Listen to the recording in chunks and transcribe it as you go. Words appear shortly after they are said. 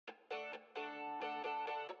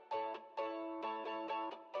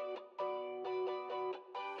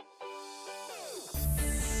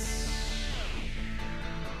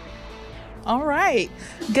All right.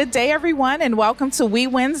 Good day, everyone, and welcome to We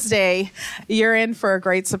Wednesday. You're in for a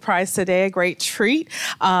great surprise today, a great treat.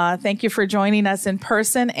 Thank you for joining us in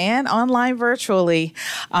person and online virtually.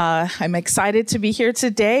 I'm excited to be here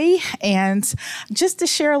today and just to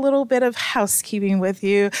share a little bit of housekeeping with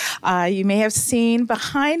you. You may have seen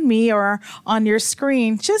behind me or on your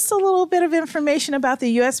screen just a little bit of information about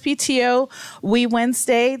the USPTO We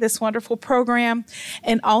Wednesday, this wonderful program,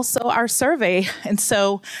 and also our survey. And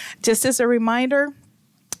so just as a reminder,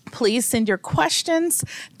 please send your questions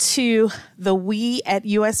to the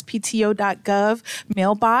we@uspto.gov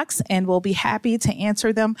mailbox, and we'll be happy to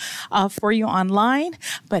answer them for you online.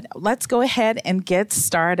 But let's go ahead and get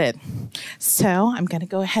started. So I'm going to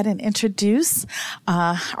go ahead and introduce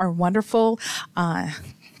our wonderful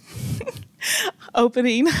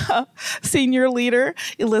opening senior leader,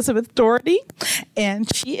 Elizabeth Doherty,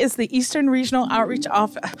 and she is the Eastern Regional Outreach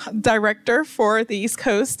Director for the East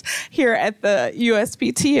Coast here at the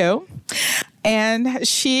USPTO. And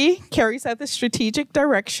she carries out the strategic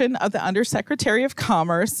direction of the Undersecretary of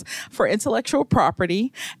Commerce for Intellectual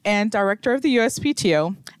Property and Director of the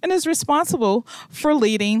USPTO, and is responsible for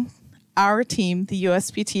leading our team, the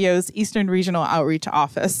USPTO's Eastern Regional Outreach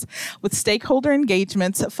Office, with stakeholder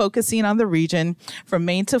engagements focusing on the region from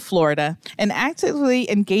Maine to Florida and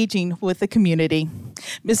actively engaging with the community.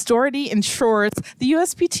 Ms. Doherty ensures the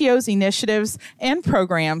USPTO's initiatives and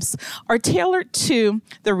programs are tailored to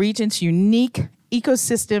the region's unique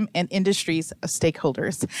ecosystem and industries of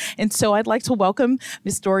stakeholders. And so I'd like to welcome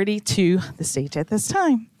Ms. Doherty to the stage at this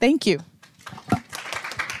time. Thank you.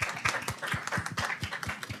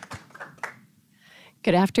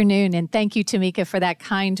 Good afternoon, and thank you, Tamika, for that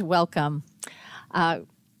kind welcome. Having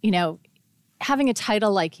a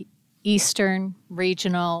title like Eastern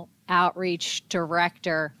Regional Outreach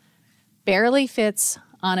Director barely fits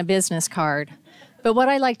on a business card. But what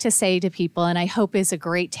I like to say to people, and I hope is a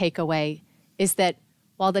great takeaway, is that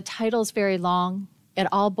while the title's very long, it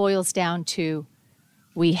all boils down to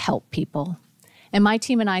we help people. And my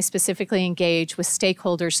team and I specifically engage with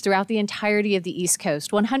stakeholders throughout the entirety of the East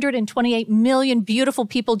Coast, 128 million beautiful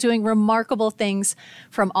people doing remarkable things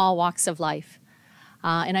from all walks of life.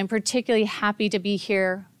 And I'm particularly happy to be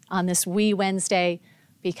here on this We Wednesday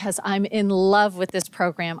because I'm in love with this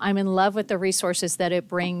program. I'm in love with the resources that it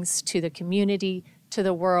brings to the community, to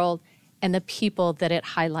the world, and the people that it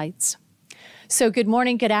highlights. So good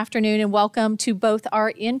morning, good afternoon, and welcome to both our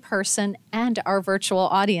in-person and our virtual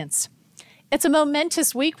audience. It's a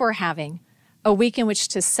momentous week we're having, a week in which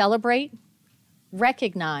to celebrate,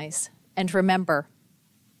 recognize, and remember.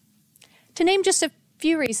 To name just a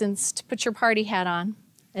few reasons to put your party hat on,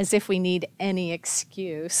 as if we need any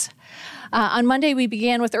excuse. On Monday, we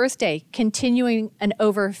began with Earth Day, continuing an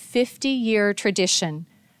over 50-year tradition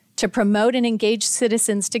to promote and engage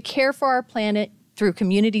citizens to care for our planet through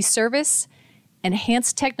community service,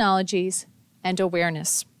 enhanced technologies, and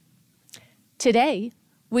awareness. Today,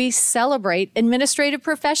 we celebrate Administrative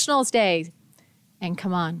Professionals Day. And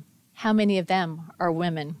come on, how many of them are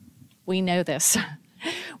women? We know this.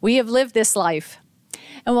 We have lived this life.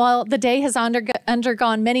 And while the day has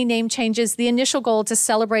undergone many name changes, the initial goal to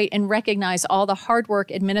celebrate and recognize all the hard work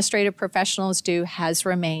administrative professionals do has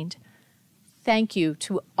remained. Thank you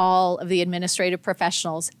to all of the administrative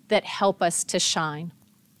professionals that help us to shine.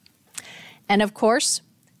 And of course,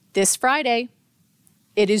 this Friday,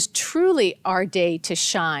 it is truly our day to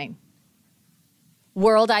shine.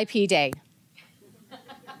 World IP Day.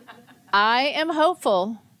 I am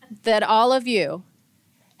hopeful that all of you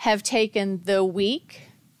have taken the week,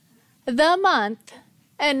 the month,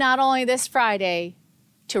 and not only this Friday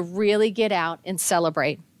to really get out and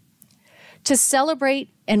celebrate. To celebrate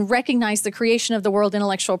and recognize the creation of the World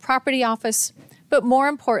Intellectual Property Office, but more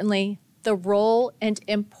importantly, the role and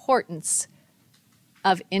importance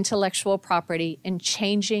of intellectual property in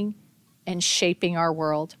changing and shaping our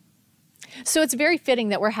world. So it's very fitting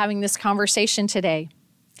that we're having this conversation today.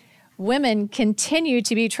 Women continue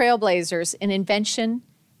to be trailblazers in invention,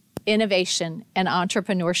 innovation, and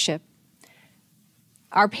entrepreneurship.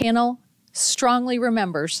 Our panel strongly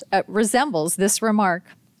resembles this remark.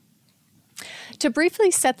 To briefly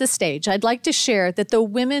set the stage, I'd like to share that the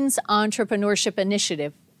Women's Entrepreneurship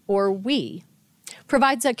Initiative, or WE,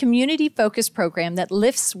 provides a community-focused program that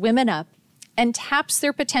lifts women up and taps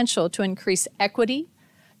their potential to increase equity,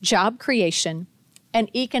 job creation,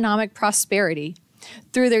 and economic prosperity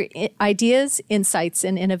through their ideas, insights,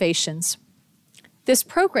 and innovations. This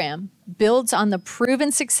program builds on the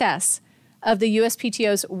proven success of the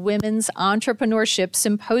USPTO's Women's Entrepreneurship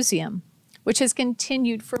Symposium, which has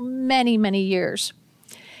continued for many, many years.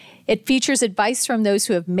 It features advice from those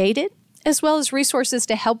who have made it as well as resources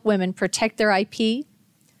to help women protect their IP,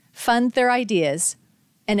 fund their ideas,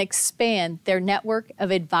 and expand their network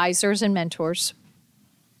of advisors and mentors.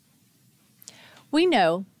 We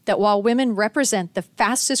know that while women represent the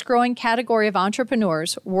fastest growing category of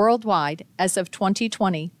entrepreneurs worldwide as of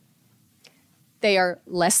 2020, they are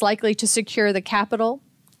less likely to secure the capital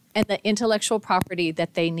and the intellectual property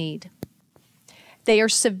that they need. They are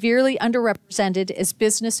severely underrepresented as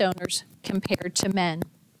business owners compared to men.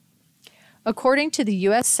 According to the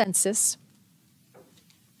U.S. Census,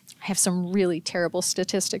 I have some really terrible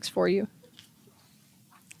statistics for you,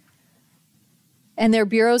 and their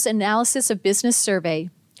Bureau's Analysis of Business survey,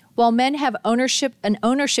 while men have an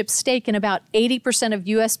ownership stake in about 80% of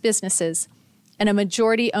U.S. businesses and a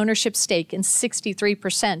majority ownership stake in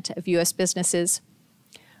 63% of U.S. businesses,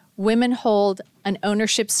 women hold an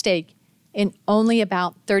ownership stake in only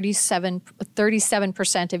about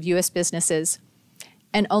 37% of U.S. businesses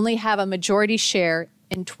and only have a majority share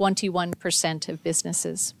in 21% of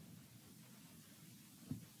businesses.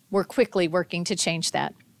 We're quickly working to change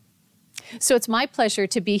that. So it's my pleasure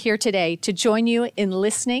to be here today to join you in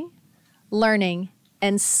listening, learning,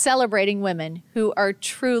 and celebrating women who are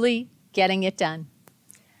truly getting it done.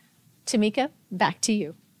 Tamika, back to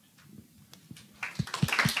you.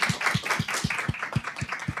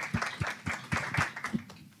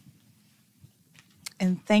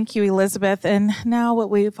 And thank you, Elizabeth. And now what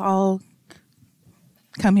we've all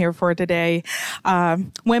come here for today,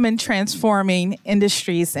 women transforming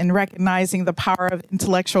industries and recognizing the power of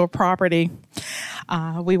intellectual property.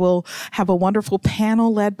 We will have a wonderful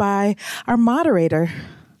panel led by our moderator,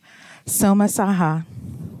 Soma Saha.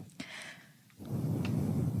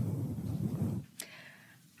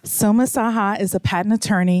 Soma Saha is a patent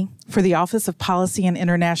attorney for the Office of Policy and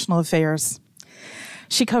International Affairs.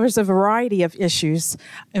 She covers a variety of issues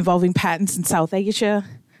involving patents in South Asia,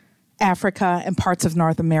 Africa, and parts of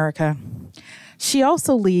North America. She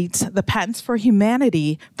also leads the Patents for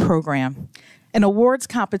Humanity program, an awards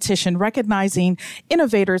competition recognizing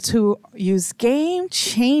innovators who use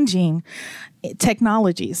game-changing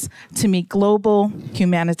technologies to meet global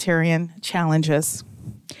humanitarian challenges.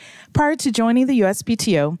 Prior to joining the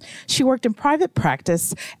USPTO, she worked in private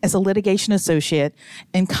practice as a litigation associate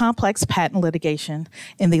in complex patent litigation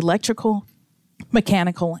in the electrical,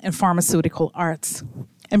 mechanical, and pharmaceutical arts.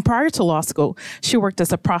 And prior to law school, she worked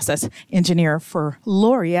as a process engineer for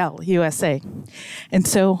L'Oreal USA. And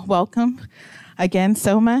so welcome again,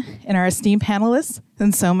 Soma, and our esteemed panelists.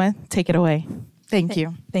 And Soma, take it away. Thank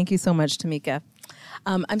you. Thank you so much, Tamika.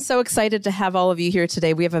 I'm so excited to have all of you here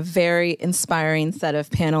today. We have a very inspiring set of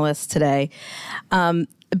panelists today.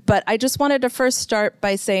 But I just wanted to first start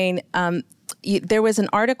by saying there was an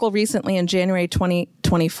article recently in January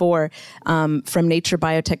 2024 from Nature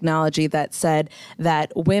Biotechnology that said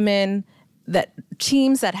that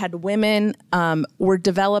teams that had women were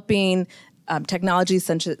developing technologies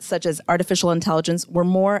such as artificial intelligence were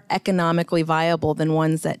more economically viable than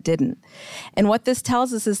ones that didn't. And what this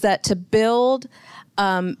tells us is that to build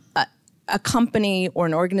a company or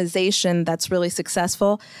an organization that's really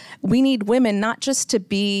successful, we need women not just to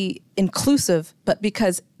be inclusive, but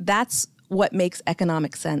because that's what makes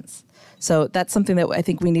economic sense. So that's something that I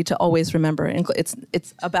think we need to always remember.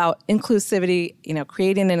 It's about inclusivity,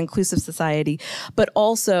 creating an inclusive society, but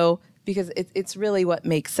also because it's really what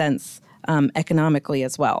makes sense economically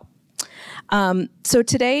as well. So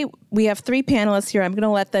today we have three panelists here. I'm going to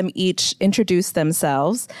let them each introduce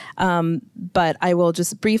themselves, but I will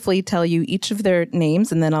just briefly tell you each of their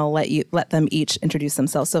names, and then I'll let them each introduce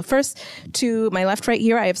themselves. So first, to my left right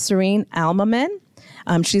here, I have Serene Almaman.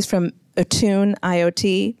 She's from Attune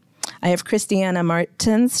IoT. I have Christiana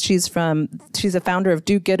Martins. She's a founder of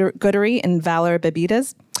Do Goodery and Valor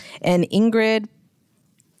Bebidas, and Ingrid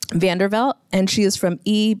Vandervelt, and she is from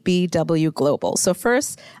EBW Global. So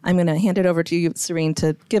first, I'm going to hand it over to you, Serene,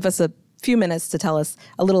 to give us a few minutes to tell us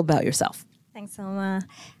a little about yourself. Thanks, Selma.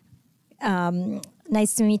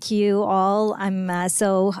 Nice to meet you all. I'm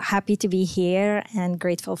so happy to be here and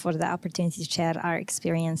grateful for the opportunity to share our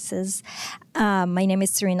experiences. My name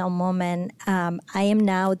is Serene Almomen. I am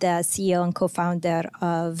now the CEO and co-founder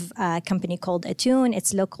of a company called Attune.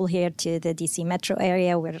 It's local here to the DC metro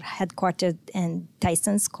area. We're headquartered in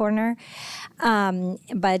Tyson's Corner.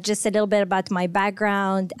 But just a little bit about my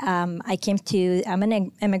background. I'm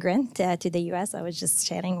an immigrant to the US. I was just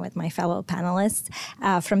sharing with my fellow panelists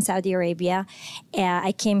from Saudi Arabia.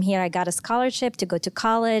 I came here, I got a scholarship to go to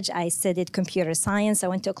college. I studied computer science. I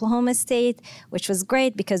went to Oklahoma State, which was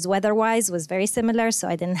great because weather-wise was very similar, so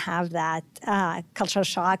I didn't have that cultural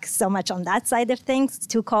shock so much on that side of things,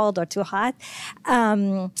 too cold or too hot.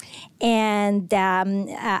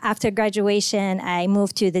 After graduation, I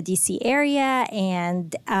moved to the DC area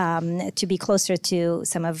and to be closer to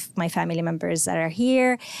some of my family members that are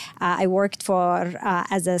here. I worked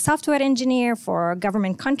as a software engineer for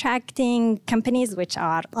government contracting companies, which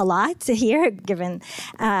are a lot here, given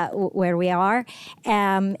where we are,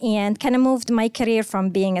 and kind of moved my career from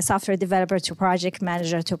being a software developer to project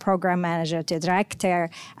manager to program manager to director.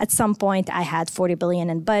 At some point, I had $40 billion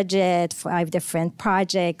in budget, 5 different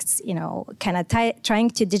projects, kind of trying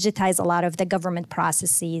to digitize a lot of the government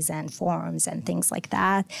processes and forms and things like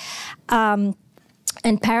that.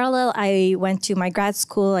 In parallel, I went to my grad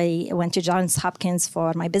school. I went to Johns Hopkins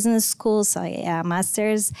for my business school, so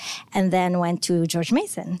master's, and then went to George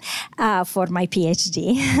Mason for my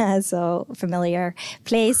PhD. So familiar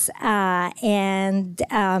place. And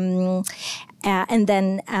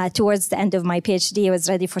then towards the end of my PhD, I was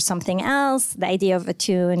ready for something else. The idea of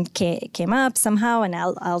Attune came up somehow, and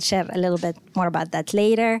I'll share a little bit more about that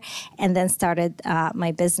later. And then started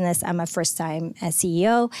my business. I'm a first-time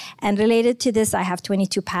CEO. And related to this, I have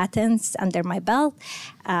 22 patents under my belt.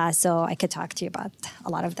 So I could talk to you about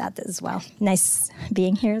a lot of that as well. Nice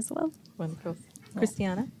being here as well. Wonderful.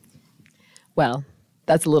 Christiana? Well,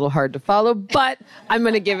 that's a little hard to follow, but I'm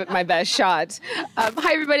going to give it my best shot.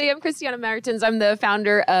 Hi, everybody. I'm Christiana Mertens. I'm the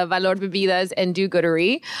founder of Valor Bebidas and Do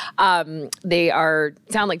Goodery. They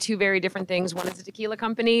sound like two very different things. One is a tequila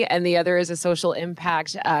company, and the other is a social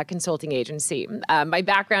impact consulting agency. My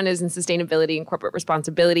background is in sustainability and corporate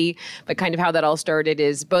responsibility, but kind of how that all started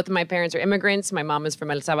is both of my parents are immigrants. My mom is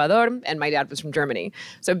from El Salvador, and my dad was from Germany.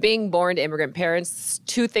 So being born to immigrant parents,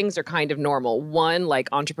 two things are kind of normal. One, like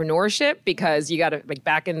entrepreneurship, because you got to, like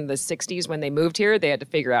back in the 60s when they moved here, they had to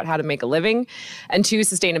figure out how to make a living. And two,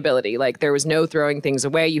 sustainability. Like there was no throwing things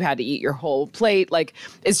away. You had to eat your whole plate. Like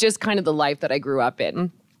it's just kind of the life that I grew up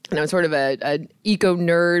in. And I was sort of an eco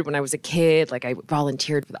nerd when I was a kid. Like I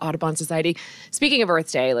volunteered for the Audubon Society. Speaking of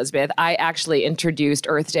Earth Day, Elizabeth, I actually introduced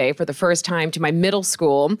Earth Day for the first time to my middle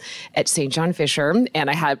school at St. John Fisher. And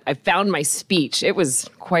I found my speech. It was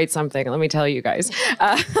quite something, let me tell you guys.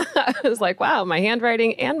 I was like, wow, my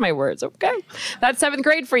handwriting and my words. Okay, that's 7th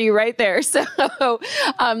grade for you right there. So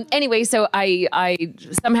anyway, so I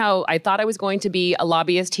somehow thought I was going to be a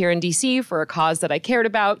lobbyist here in DC for a cause that I cared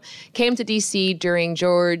about. Came to DC during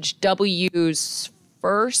George W's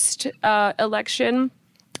first election.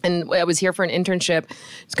 And I was here for an internship.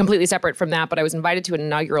 It's completely separate from that, but I was invited to an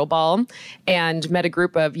inaugural ball and met a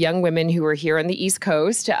group of young women who were here on the East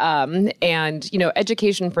Coast. And,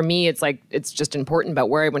 education for me, it's just important, but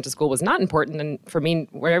where I went to school was not important. And for me,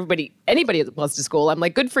 where anybody was to school, I'm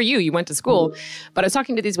like, good for you, you went to school. But I was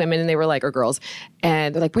talking to these women and they were like, or girls,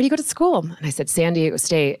 and they're like, where do you go to school? And I said, San Diego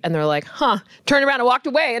State. And they're like, turned around and walked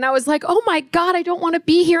away. And I was like, oh my God, I don't want to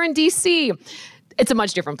be here in DC. It's a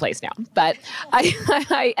much different place now. But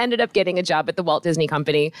I ended up getting a job at the Walt Disney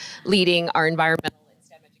Company, leading our environmental and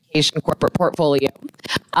STEM education corporate portfolio.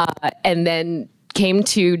 And then came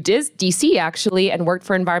to DC actually and worked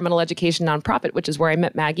for environmental education nonprofit, which is where I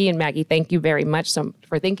met Maggie. And Maggie, thank you very much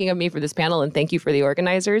for thinking of me for this panel, and thank you for the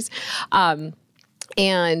organizers.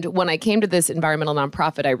 And when I came to this environmental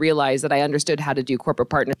nonprofit, I realized that I understood how to do corporate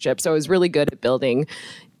partnerships. So I was really good at building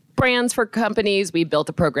brands for companies. We built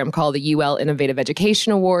a program called the UL Innovative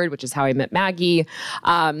Education Award, which is how I met Maggie.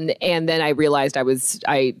 And then I realized there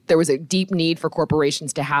was a deep need for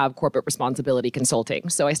corporations to have corporate responsibility consulting.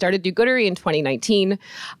 So I started Do Goodery in 2019.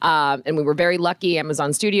 And we were very lucky.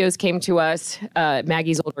 Amazon Studios came to us.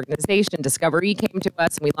 Maggie's old organization, Discovery, came to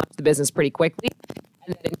us, and we launched the business pretty quickly.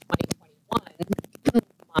 And then in 2021,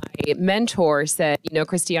 my mentor said,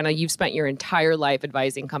 Christiana, you've spent your entire life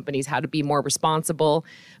advising companies how to be more responsible.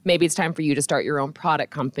 Maybe it's time for you to start your own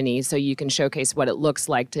product company so you can showcase what it looks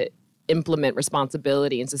like to implement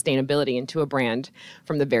responsibility and sustainability into a brand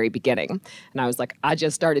from the very beginning. And I was like, I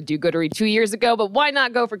just started Do Goodery 2 years ago, but why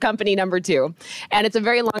not go for company number 2? And it's a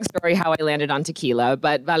very long story how I landed on tequila,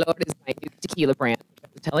 but Valor is my new tequila brand, which I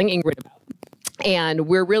was telling Ingrid about. And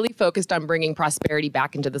we're really focused on bringing prosperity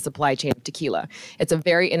back into the supply chain of tequila. It's a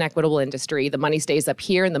very inequitable industry. The money stays up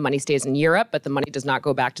here and the money stays in Europe, but the money does not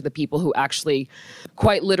go back to the people who actually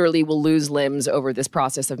quite literally will lose limbs over this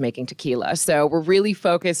process of making tequila. So we're really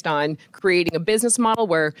focused on creating a business model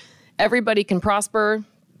where everybody can prosper,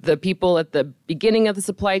 the people at the beginning of the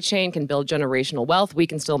supply chain can build generational wealth. We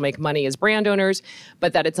can still make money as brand owners,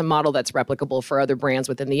 but that it's a model that's replicable for other brands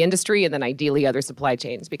within the industry and then ideally other supply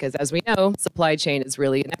chains. Because as we know, supply chain is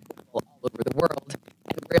really inequitable all over the world.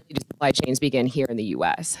 And rarely do supply chains begin here in the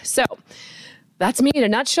US. So that's me in a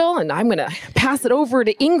nutshell, and I'm going to pass it over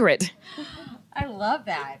to Ingrid. I love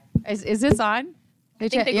that. Is this on? I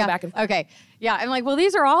think they go back and forth. Okay. Yeah. I'm like, well,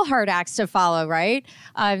 these are all hard acts to follow, right?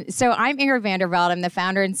 So I'm Ingrid Vanderveld. I'm the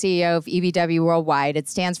founder and CEO of EBW Worldwide. It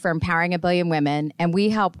stands for Empowering a Billion Women, and we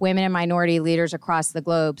help women and minority leaders across the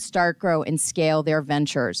globe start, grow, and scale their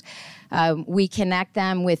ventures. We connect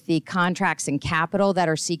them with the contracts and capital that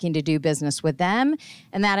are seeking to do business with them,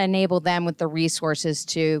 and that enable them with the resources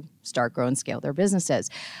to start, grow, and scale their businesses.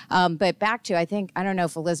 But back to, I don't know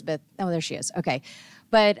if Elizabeth, oh, there she is. Okay.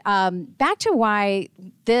 But back to why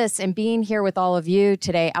this and being here with all of you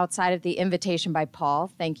today outside of the invitation by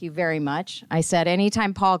Paul, thank you very much. I said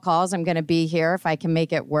anytime Paul calls, I'm going to be here if I can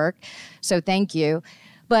make it work. So thank you.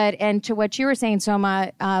 But, and to what you were saying,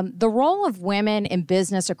 Soma, the role of women in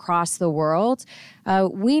business across the world,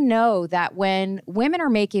 we know that when women are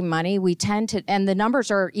making money, we tend to, and the numbers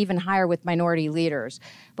are even higher with minority leaders,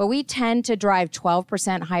 but we tend to drive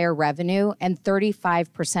 12% higher revenue and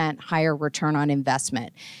 35% higher return on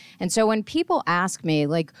investment. And so when people ask me,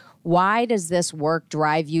 like, why does this work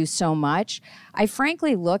drive you so much? I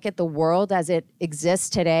frankly look at the world as it exists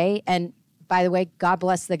today, and by the way, God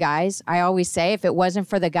bless the guys. I always say if it wasn't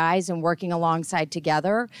for the guys and working alongside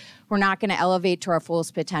together, we're not going to elevate to our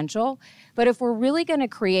fullest potential. But if we're really going to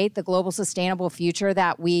create the global sustainable future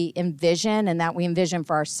that we envision and that we envision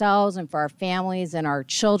for ourselves and for our families and our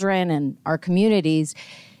children and our communities,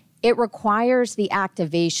 it requires the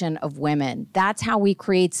activation of women. That's how we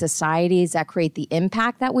create societies that create the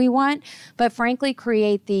impact that we want, but frankly,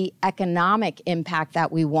 create the economic impact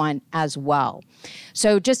that we want as well.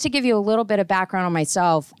 So just to give you a little bit of background on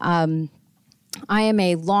myself, I am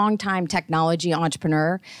a longtime technology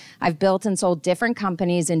entrepreneur. I've built and sold different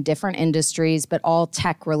companies in different industries, but all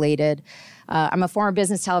tech related. I'm a former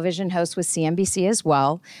business television host with CNBC as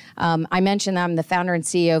well. I mentioned that I'm the founder and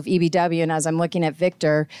CEO of EBW, and as I'm looking at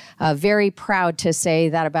Victor, very proud to say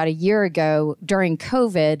that about a year ago during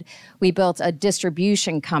COVID, we built a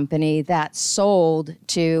distribution company that sold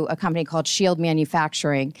to a company called Shield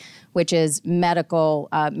Manufacturing, which is medical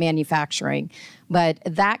manufacturing. But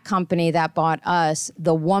that company that bought us,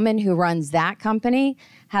 the woman who runs that company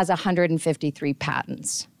has 153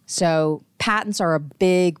 patents. So patents are a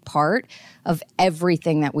big part of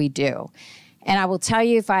everything that we do. And I will tell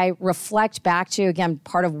you, if I reflect back to, again,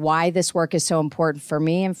 part of why this work is so important for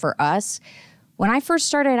me and for us, when I first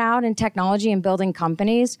started out in technology and building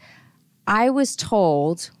companies, I was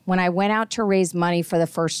told when I went out to raise money for the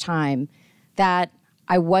first time that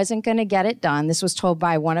I wasn't going to get it done. This was told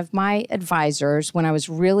by one of my advisors when I was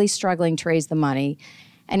really struggling to raise the money.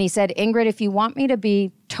 And he said, Ingrid, if you want me to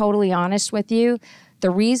be totally honest with you, the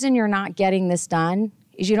reason you're not getting this done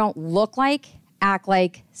is you don't look like, act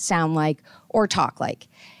like, sound like, or talk like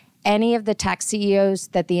any of the tech CEOs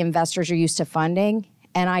that the investors are used to funding,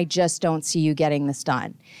 and I just don't see you getting this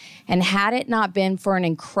done. And had it not been for an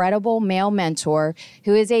incredible male mentor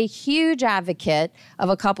who is a huge advocate of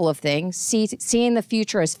a couple of things, seeing the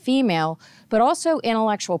future as female, but also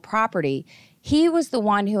intellectual property, he was the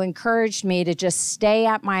one who encouraged me to just stay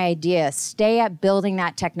at my idea, stay at building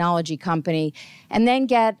that technology company, and then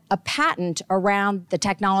get a patent around the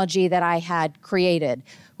technology that I had created,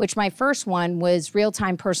 which my first one was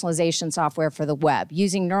real-time personalization software for the web,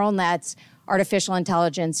 using neural nets, artificial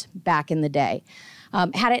intelligence back in the day.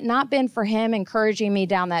 Had it not been for him encouraging me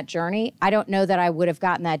down that journey, I don't know that I would have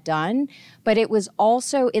gotten that done. But it was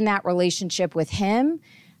also in that relationship with him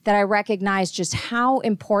that I recognized just how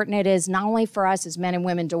important it is not only for us as men and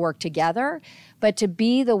women to work together, but to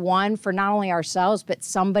be the one for not only ourselves, but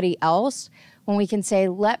somebody else when we can say,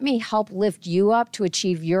 let me help lift you up to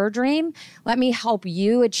achieve your dream. Let me help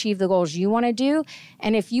you achieve the goals you want to do.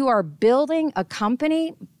 And if you are building a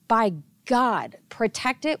company, by God,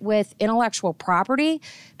 protect it with intellectual property,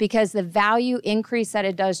 because the value increase that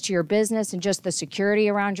it does to your business and just the security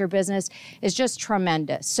around your business is just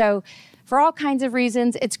tremendous. So for all kinds of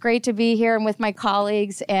reasons, it's great to be here and with my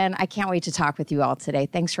colleagues, and I can't wait to talk with you all today.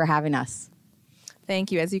 Thanks for having us.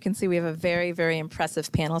 Thank you. As you can see, we have a very, very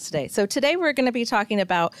impressive panel today. So today we're going to be talking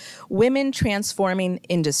about women transforming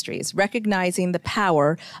industries, recognizing the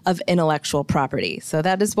power of intellectual property. So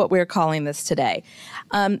that is what we're calling this today.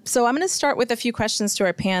 So I'm going to start with a few questions to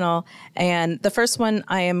our panel. And the first one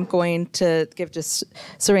I am going to give to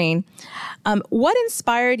Serene. What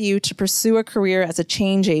inspired you to pursue a career as a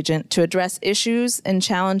change agent to address issues and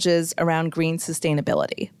challenges around green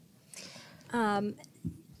sustainability?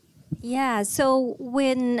 Yeah, so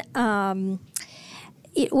when one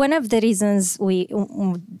of the reasons we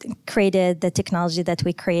created the technology that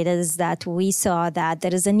we created is that we saw that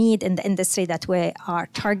there is a need in the industry that we are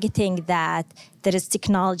targeting, that there is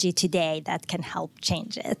technology today that can help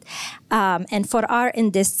change it. And for our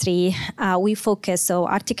industry, we focus, so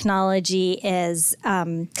our technology is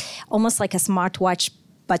almost like a smartwatch,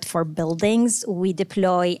 but for buildings. We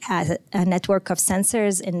deploy a network of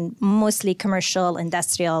sensors in mostly commercial,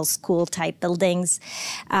 industrial, school-type buildings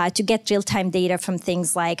to get real-time data from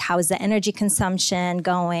things like how is the energy consumption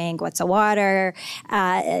going, what's the water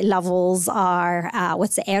levels are,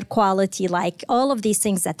 what's the air quality like, all of these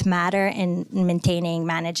things that matter in maintaining,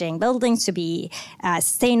 managing buildings to be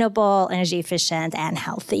sustainable, energy efficient, and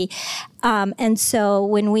healthy. And so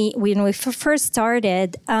when we first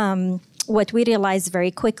started, what we realized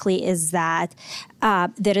very quickly is that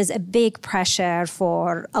there is a big pressure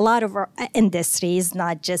for a lot of our industries,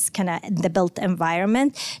 not just kind of the built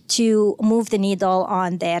environment, to move the needle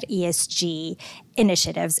on their ESG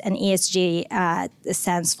initiatives. And ESG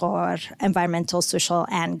stands for environmental, social,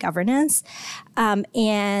 and governance.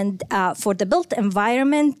 And for the built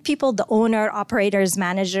environment, people, the owner, operators,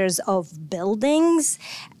 managers of buildings,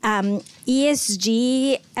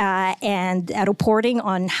 ESG and reporting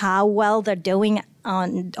on how well they're doing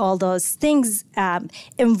on all those things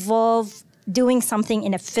involve doing something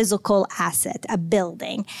in a physical asset, a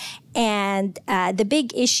building. And the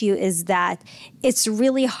big issue is that it's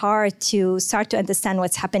really hard to start to understand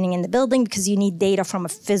what's happening in the building because you need data from a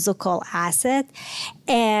physical asset.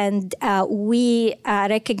 And we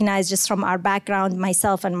recognize just from our background,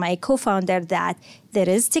 myself and my co-founder, that there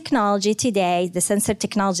is technology today. The sensor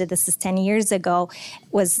technology, this is 10 years ago,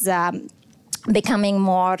 was becoming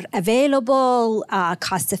more available,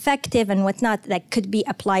 cost-effective, and whatnot, that could be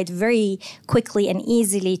applied very quickly and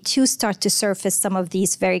easily to start to surface some of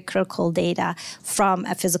these very critical data from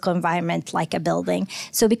a physical environment like a building.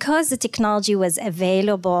 So because the technology was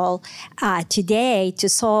available today to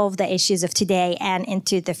solve the issues of today and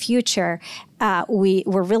into the future, we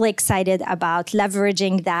were really excited about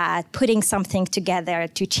leveraging that, putting something together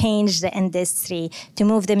to change the industry, to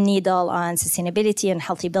move the needle on sustainability and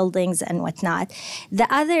healthy buildings and whatnot. The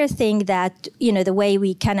other thing that, the way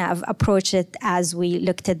we kind of approach it as we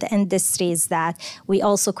looked at the industry is that we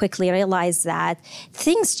also quickly realized that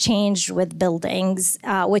things change with buildings.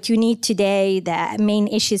 What you need today, the main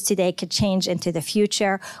issues today could change into the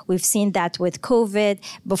future. We've seen that with COVID.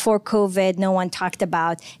 Before COVID, no one talked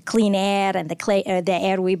about clean air and the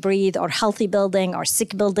air we breathe, or healthy building, or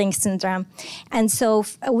sick building syndrome. And so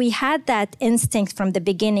we had that instinct from the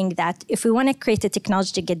beginning that if we want to create a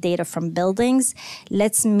technology to get data from buildings,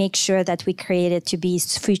 let's make sure that we create it to be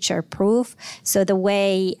future-proof. So the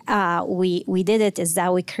way we did it is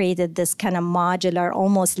that we created this kind of modular,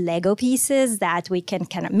 almost Lego pieces that we can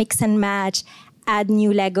kind of mix and match, add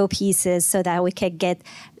new Lego pieces so that we could get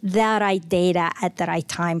the right data at the right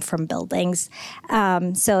time from buildings.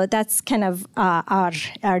 So that's kind of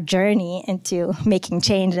our journey into making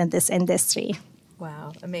change in this industry.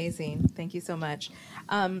 Wow, amazing. Thank you so much.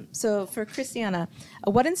 So for Christiana,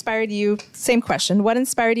 what inspired you, same question, what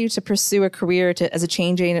inspired you to pursue a career as a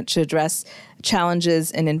change agent to address challenges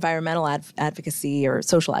in environmental advocacy or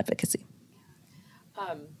social advocacy?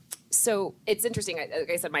 So it's interesting. Like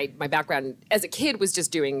I said, my background as a kid was just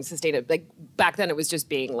doing sustainability. Like back then, it was just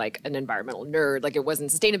being like an environmental nerd. Like it wasn't,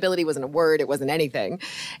 sustainability wasn't a word. It wasn't anything.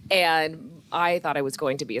 And I thought I was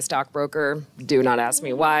going to be a stockbroker. Do not ask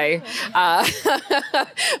me why.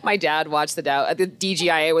 My dad watched the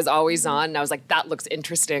DGIA was always on. And I was like, that looks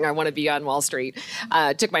interesting. I want to be on Wall Street.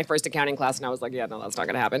 Took my first accounting class and I was like, yeah, no, that's not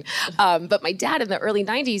going to happen. But my dad in the early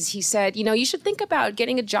 90s, he said, you should think about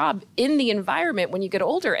getting a job in the environment when you get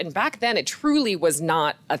older. And back then, it truly was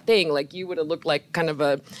not a thing. Like you would have looked like kind of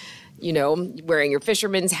a, wearing your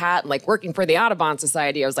fisherman's hat and like working for the Audubon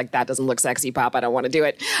Society. I was like, that doesn't look sexy, Pop. I don't want to do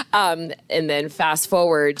it. And then fast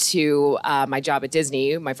forward to my job at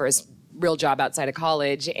Disney, my first real job outside of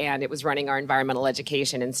college, and it was running our environmental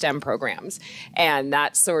education and STEM programs. And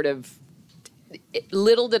that sort of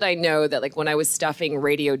little did I know that like when I was stuffing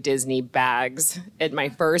Radio Disney bags at my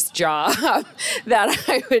first job, that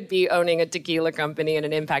I would be owning a tequila company and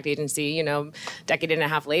an impact agency, you know, decade and a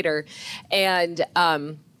half later. And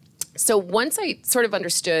so once I sort of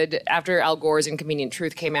understood after Al Gore's Inconvenient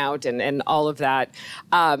Truth came out and all of that,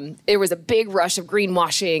 there was a big rush of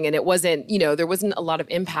greenwashing, and it wasn't, you know, there wasn't a lot of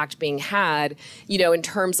impact being had, you know, in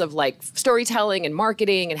terms of like storytelling and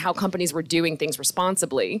marketing and how companies were doing things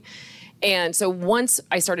responsibly. And so once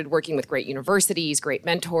I started working with great universities, great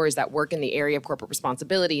mentors that work in the area of corporate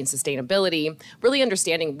responsibility and sustainability, really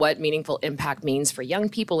understanding what meaningful impact means for young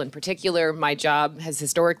people in particular. My job has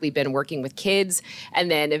historically been working with kids,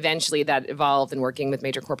 and then eventually that evolved in working with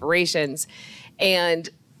major corporations. And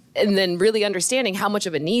then really understanding how much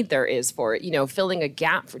of a need there is for it, you know, filling a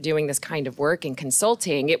gap for doing this kind of work and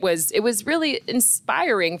consulting. It was really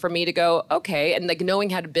inspiring for me to go, okay, and like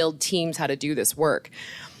knowing how to build teams, how to do this work.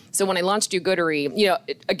 So when I launched Do Goodery, you know,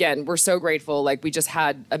 again, we're so grateful. Like we just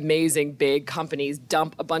had amazing big companies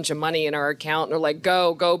dump a bunch of money in our account and they're like,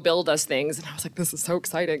 go build us things. And I was like, this is so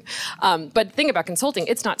exciting. But the thing about consulting,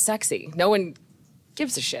 it's not sexy. No one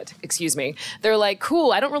gives a shit, excuse me. They're like,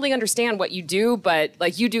 cool, I don't really understand what you do, but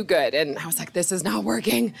like you do good. And I was like, this is not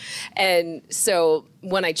working. And so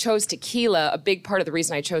when I chose tequila, a big part of the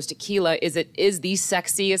reason I chose tequila is it is the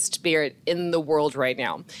sexiest spirit in the world right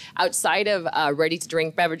now. Outside of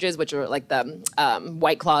ready-to-drink beverages, which are like the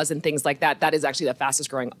White Claws and things like that, that is actually the fastest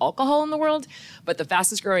growing alcohol in the world. But the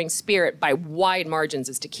fastest growing spirit by wide margins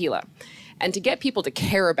is tequila. And to get people to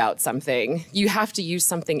care about something, you have to use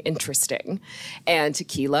something interesting. And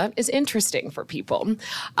tequila is interesting for people.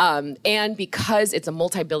 And because it's a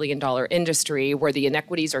multi-billion-dollar industry where the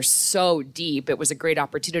inequities are so deep, it was a great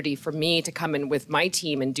opportunity for me to come in with my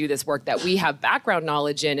team and do this work that we have background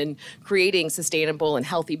knowledge in and creating sustainable and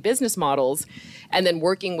healthy business models, and then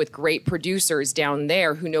working with great producers down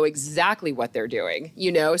there who know exactly what they're doing.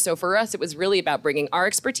 You know, so for us, it was really about bringing our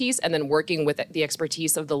expertise and then working with the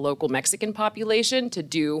expertise of the local Mexican population to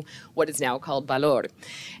do what is now called Valor.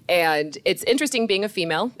 And it's interesting being a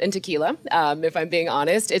female in tequila, if I'm being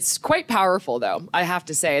honest. It's quite powerful, though, I have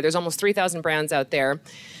to say. There's almost 3,000 brands out there.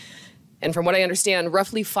 And from what I understand,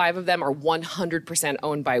 roughly 5 of them are 100%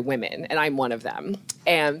 owned by women, and I'm one of them.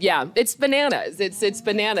 And yeah, it's bananas. It's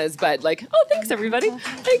bananas, but like, oh, thanks, everybody.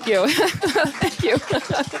 Thank you. Thank you.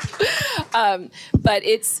 But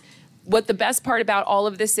it's, what the best part about all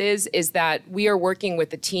of this is that we are working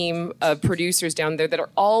with a team of producers down there that are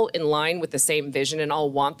all in line with the same vision and all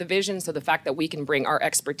want the vision. So the fact that we can bring our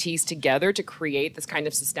expertise together to create this kind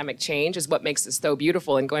of systemic change is what makes this so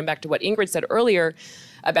beautiful. And going back to what Ingrid said earlier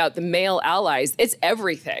about the male allies, it's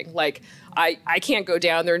everything. Like, I can't go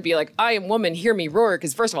down there and be like, I am woman, hear me roar,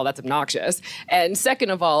 because first of all, that's obnoxious. And second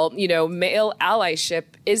of all, you know, male allyship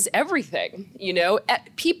is everything. You know,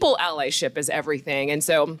 people allyship is everything. And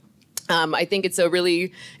so I think it's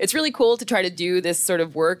really cool to try to do this sort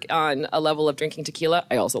of work on a level of drinking tequila.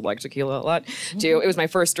 I also like tequila a lot, too. It was my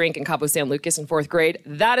first drink in Cabo San Lucas in 4th grade.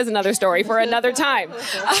 That is another story for another time.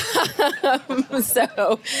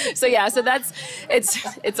 So yeah, so that's,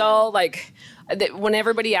 it's all like, when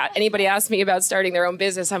anybody asks me about starting their own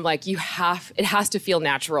business, I'm like, it has to feel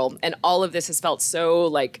natural. And all of this has felt so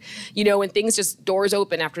like, you know, when things just doors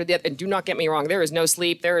open after that, and do not get me wrong, there is no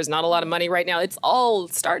sleep, there is not a lot of money right now. It's all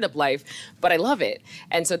startup life, but I love it.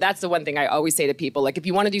 And so that's the one thing I always say to people, like, if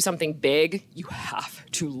you want to do something big, you have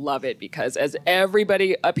to love it, because as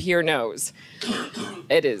everybody up here knows,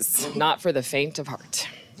 it is not for the faint of heart.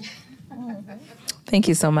 Thank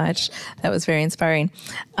you so much. That was very inspiring.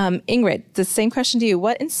 Ingrid, the same question to you.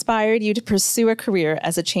 What inspired you to pursue a career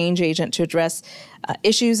as a change agent to address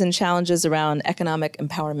issues and challenges around economic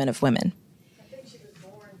empowerment of women? I think she was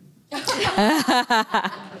born.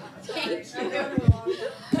 Thank you.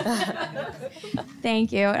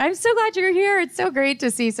 Thank you. I'm so glad you're here. It's so great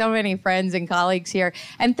to see so many friends and colleagues here.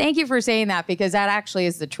 And thank you for saying that, because that actually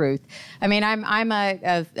is the truth. I mean, I'm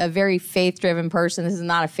a very faith-driven person. This is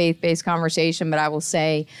not a faith-based conversation, but I will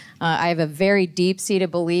say I have a very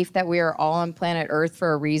deep-seated belief that we are all on planet Earth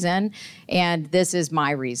for a reason, and this is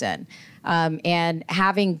my reason. And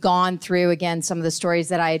having gone through, again, some of the stories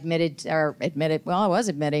that I I was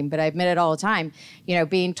admitting, but I admitted all the time, you know,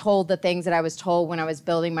 being told the things that I was told when I was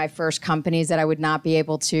building my first companies that I would not be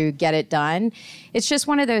able to get it done. It's just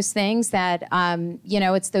one of those things that, you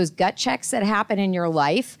know, it's those gut checks that happen in your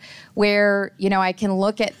life where, you know, I can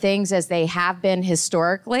look at things as they have been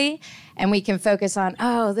historically, and we can focus on,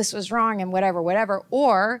 oh, this was wrong and whatever,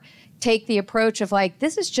 or take the approach of like,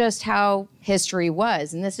 this is just how history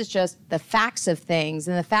was, and this is just the facts of things.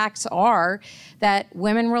 And the facts are that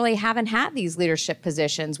women really haven't had these leadership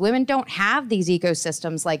positions. Women don't have these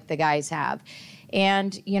ecosystems like the guys have.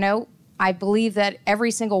 And, you know, I believe that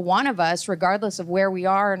every single one of us, regardless of where we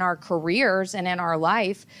are in our careers and in our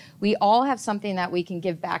life, we all have something that we can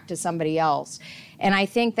give back to somebody else. And I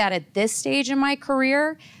think that at this stage in my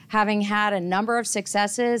career, having had a number of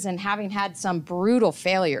successes and having had some brutal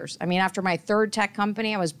failures. I mean, after my third tech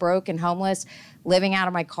company, I was broke and homeless, living out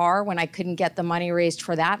of my car when I couldn't get the money raised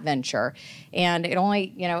for that venture. And it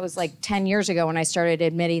only, you know, it was like 10 years ago when I started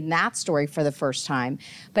admitting that story for the first time.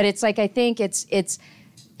 But it's like, I think it's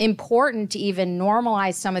important to even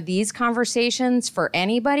normalize some of these conversations for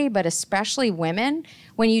anybody, but especially women,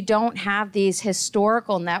 when you don't have these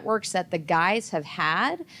historical networks that the guys have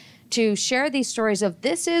had to share these stories of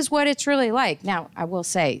this is what it's really like. Now, I will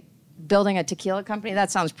say, building a tequila company, that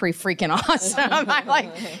sounds pretty freaking awesome. I'm like,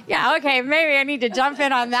 yeah, okay, maybe I need to jump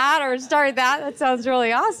in on that or start that. That sounds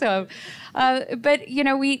really awesome. But, you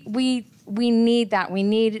know, we need that. We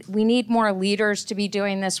need more leaders to be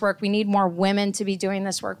doing this work. We need more women to be doing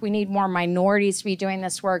this work. We need more minorities to be doing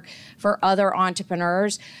this work for other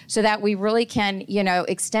entrepreneurs so that we really can, you know,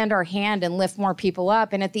 extend our hand and lift more people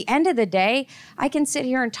up. And at the end of the day, I can sit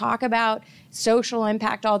here and talk about social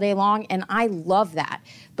impact all day long, and I love that.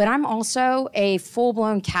 But I'm also a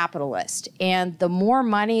full-blown capitalist. And the more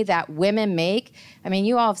money that women make, I mean,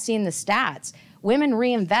 you all have seen the stats. Women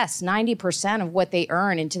reinvest 90% of what they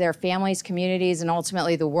earn into their families, communities, and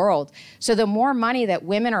ultimately the world. So the more money that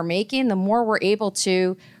women are making, the more we're able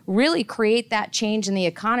to really create that change in the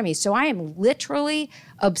economy. So I am literally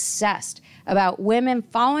obsessed about women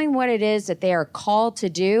following what it is that they are called to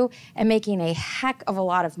do and making a heck of a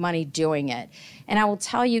lot of money doing it. And I will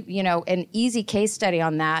tell you, you know, an easy case study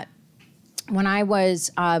on that. When I was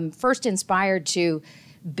first inspired to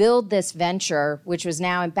build this venture, which was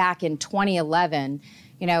now back in 2011,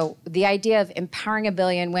 you know, the idea of empowering 1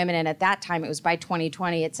 billion women, and at that time it was by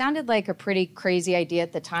 2020, it sounded like a pretty crazy idea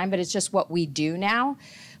at the time, but it's just what we do now.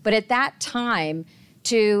 But at that time,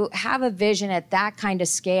 to have a vision at that kind of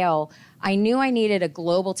scale, I knew I needed a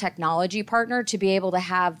global technology partner to be able to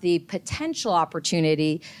have the potential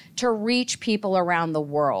opportunity to reach people around the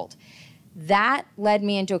world. That led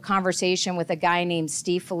me into a conversation with a guy named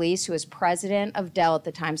Steve Felice, who was president of Dell at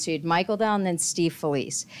the time. So you had Michael Dell and then Steve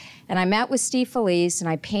Felice. And I met with Steve Felice and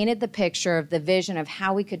I painted the picture of the vision of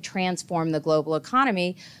how we could transform the global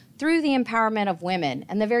economy through the empowerment of women.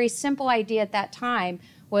 And the very simple idea at that time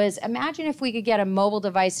was, imagine if we could get a mobile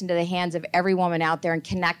device into the hands of every woman out there and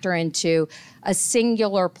connect her into a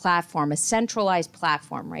singular platform, a centralized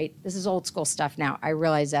platform, right? This is old school stuff now. I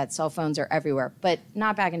realize that cell phones are everywhere, but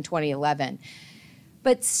not back in 2011.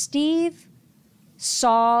 But Steve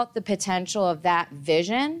saw the potential of that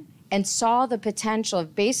vision and saw the potential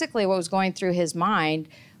of basically what was going through his mind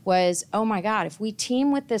was, oh my God, if we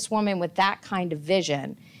team with this woman with that kind of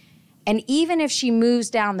vision, and even if she moves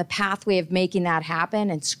down the pathway of making that happen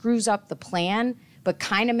and screws up the plan, but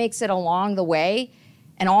kind of makes it along the way,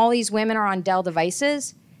 and all these women are on Dell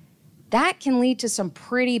devices, that can lead to some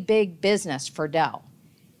pretty big business for Dell.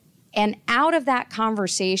 And out of that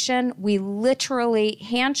conversation, we literally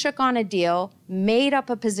handshook on a deal, made up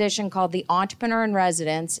a position called the Entrepreneur in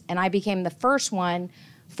Residence, and I became the first one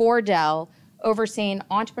for Dell overseeing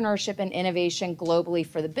entrepreneurship and innovation globally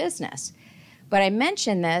for the business. But I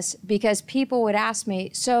mention this because people would ask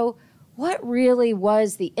me, so what really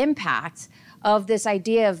was the impact of this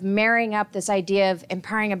idea of marrying up this idea of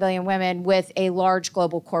empowering 1 billion women with a large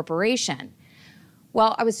global corporation?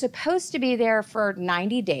 Well, I was supposed to be there for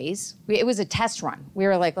 90 days. It was a test run. We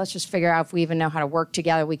were like, let's just figure out if we even know how to work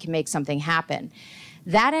together, we can make something happen.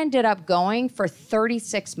 That ended up going for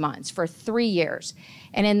 36 months, for 3 years.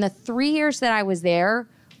 And in the 3 years that I was there,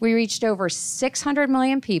 we reached over 600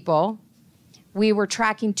 million people. We were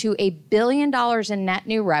tracking to $1 billion in net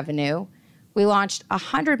new revenue. We launched a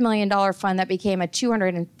 $100 million fund that became a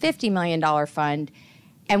 $250 million fund.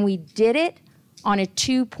 And we did it on a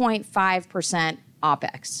 2.5%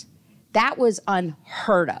 OPEX. That was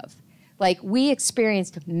unheard of. Like, we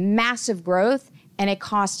experienced massive growth and it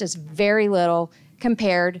cost us very little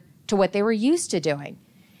compared to what they were used to doing.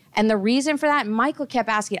 And the reason for that, Michael kept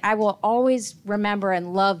asking, I will always remember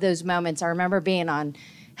and love those moments. I remember being on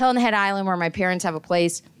Hilton Head Island where my parents have a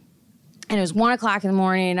place, and it was 1 o'clock in the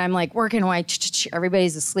morning, and I'm like working away,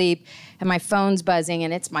 everybody's asleep, and my phone's buzzing,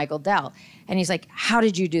 and it's Michael Dell. And he's like, how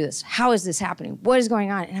did you do this? How is this happening? What is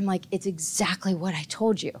going on? And I'm like, it's exactly what I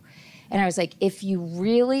told you. And I was like, if you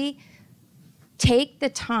really take the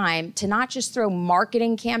time to not just throw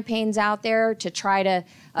marketing campaigns out there to try to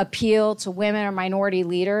appeal to women or minority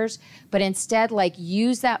leaders, but instead like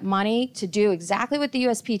use that money to do exactly what the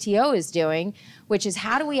USPTO is doing, which is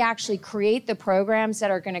how do we actually create the programs that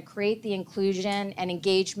are going to create the inclusion and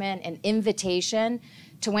engagement and invitation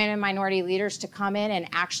to women and minority leaders to come in and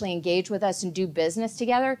actually engage with us and do business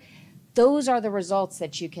together. Those are the results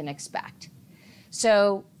that you can expect.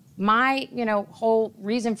 So my, whole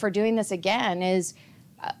reason for doing this again is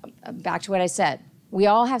back to what I said. We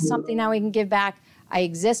all have something that we can give back. I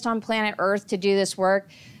exist on planet Earth to do this work.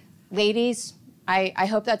 Ladies, I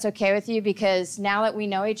hope that's okay with you, because now that we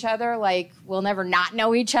know each other, like, we'll never not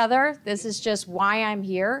know each other. This is just why I'm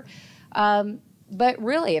here. But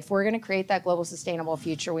really, if we're going to create that global sustainable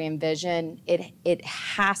future we envision,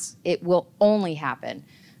 it will only happen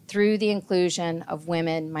through the inclusion of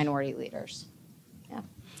women, minority leaders.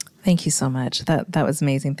 Thank you so much. That was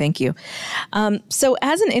amazing. Thank you. So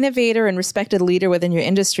as an innovator and respected leader within your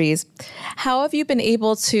industries, how have you been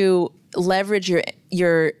able to leverage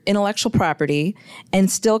your intellectual property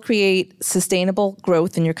and still create sustainable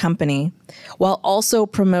growth in your company while also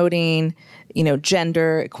promoting,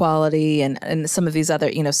 gender equality and some of these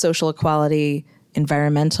other, social equality,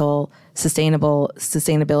 environmental,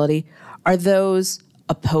 sustainability? Are those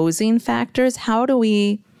opposing factors? How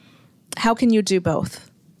can you do both?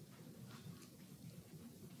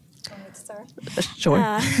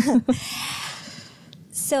 Sure.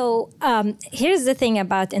 So here's the thing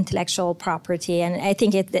about intellectual property, and I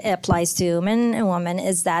think it applies to men and women,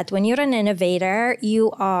 is that when you're an innovator,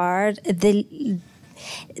 you are the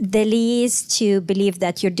least to believe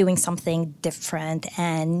that you're doing something different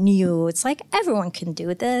and new. It's like everyone can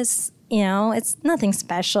do this. It's nothing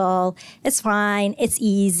special. It's fine. It's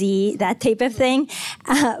easy, that type of thing.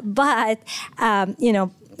 But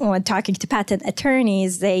when talking to patent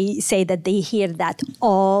attorneys, they say that they hear that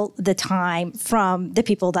all the time from the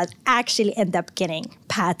people that actually end up getting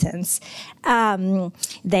patents.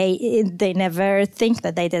 They never think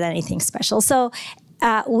that they did anything special. So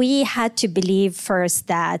we had to believe first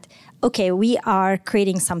that, okay, we are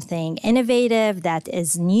creating something innovative that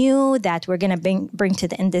is new, that we're going to bring to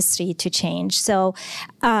the industry to change. So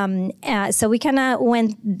we kind of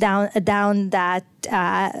went down that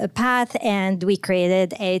path, and we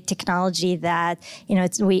created a technology that,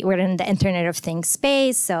 we're in the Internet of Things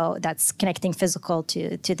space, so that's connecting physical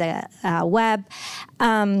to the web.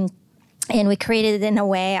 And we created it in a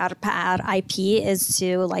way, our IP is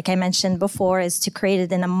to, like I mentioned before, is to create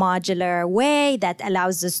it in a modular way that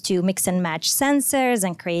allows us to mix and match sensors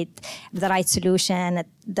and create the right solution at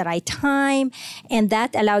the right time. And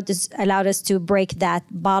that allowed us to break that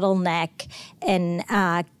bottleneck in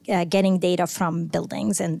getting data from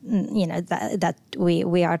buildings, and that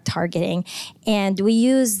we are targeting. And we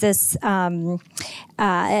use this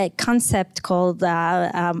concept called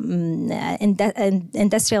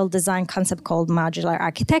industrial design concept called modular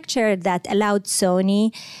architecture that allowed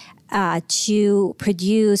Sony to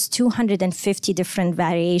produce 250 different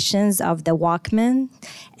variations of the Walkman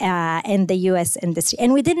in the U.S. industry.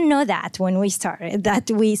 And we didn't know that when we started,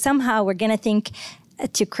 that we somehow were going to think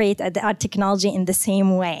to create our technology in the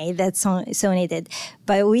same way that Sony did,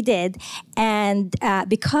 but we did. And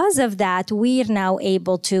because of that, we are now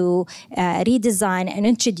able to redesign and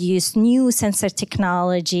introduce new sensor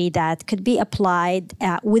technology that could be applied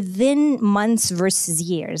within months versus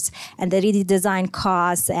years. And the redesign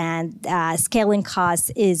costs and scaling costs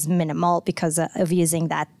is minimal because of using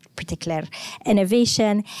that particular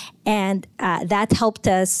innovation. And that helped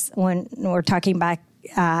us when we're talking about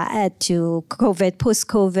to COVID,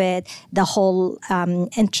 post-COVID, the whole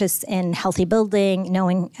interest in healthy building,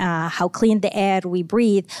 knowing how clean the air we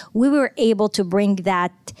breathe, we were able to bring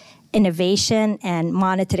that innovation and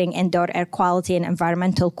monitoring indoor air quality and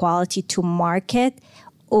environmental quality to market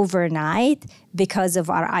overnight because of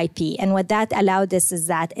our IP. And what that allowed us is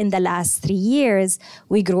that in the last 3 years,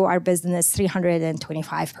 we grew our business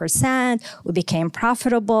 325%. We became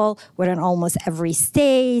profitable. We're in almost every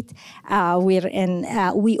state.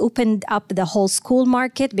 We opened up the whole school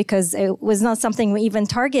market because it was not something we even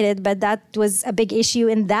targeted, but that was a big issue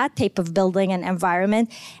in that type of building and environment.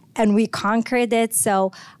 And we conquered it.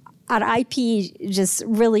 So our IP just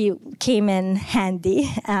really came in handy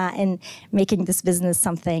in making this business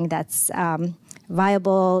something that's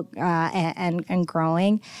viable and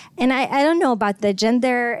growing. And I don't know about the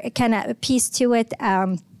gender kind of piece to it.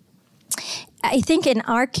 I think in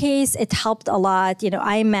our case, it helped a lot.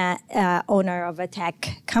 I'm a owner of a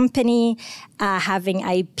tech company, having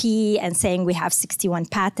IP and saying we have 61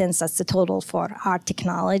 patents, that's the total for our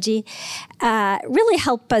technology, really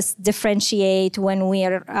help us differentiate when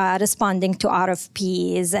we're responding to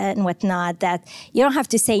RFPs and whatnot, that you don't have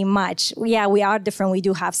to say much. Yeah, we are different. We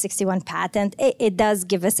do have 61 patents. It does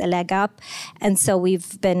give us a leg up. And so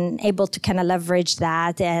we've been able to kind of leverage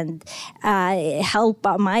that and help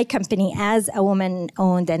my company as a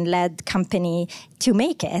woman-owned and led company to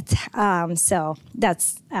make it. So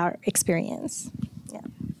that's our experience. Yeah.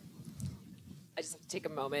 I just have to take a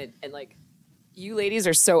moment and you ladies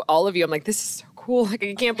are all of you, I'm like, this is so cool. I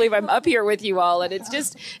can't believe I'm up here with you all. And it's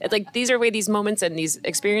these moments and these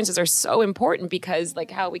experiences are so important because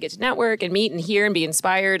how we get to network and meet and hear and be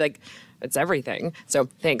inspired, it's everything. So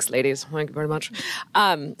thanks, ladies. Thank you very much.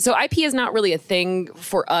 So IP is not really a thing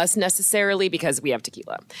for us necessarily because we have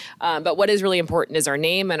tequila. But what is really important is our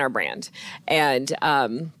name and our brand. And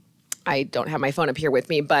I don't have my phone up here with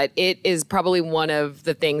me, but it is probably one of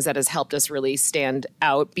the things that has helped us really stand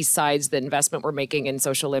out besides the investment we're making in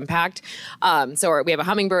social impact. So we have a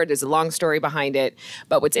hummingbird. There's a long story behind it.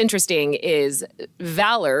 But what's interesting is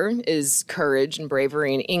valor is courage and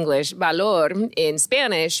bravery in English. Valor in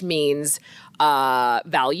Spanish means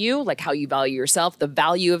value, like how you value yourself, the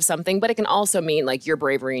value of something, but it can also mean your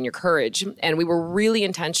bravery and your courage. And we were really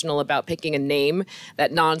intentional about picking a name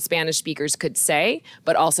that non-Spanish speakers could say,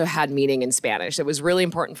 but also had meaning in Spanish. It was really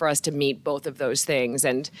important for us to meet both of those things.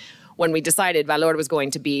 And when we decided Valor was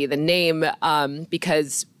going to be the name,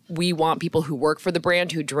 because we want people who work for the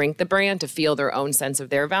brand, who drink the brand, to feel their own sense of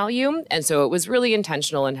their value. And so it was really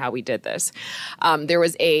intentional in how we did this. There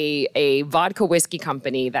was a vodka whiskey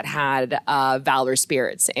company that had Valor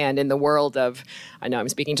Spirits. And in the world of, I know I'm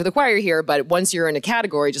speaking to the choir here, but once you're in a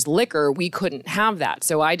category, just liquor, we couldn't have that.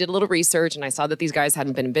 So I did a little research and I saw that these guys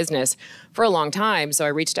hadn't been in business for a long time. So I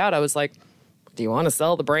reached out. I was like, do you want to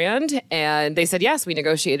sell the brand? And they said, yes. We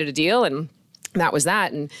negotiated a deal and that was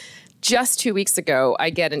that. And just 2 weeks ago, I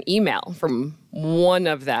get an email from one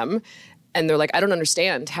of them, and they're like, I don't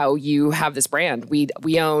understand how you have this brand. We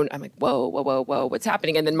own, I'm like, whoa, what's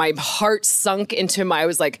happening? And then my heart sunk into I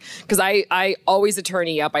was like, because I always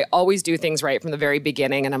attorney up. I always do things right from the very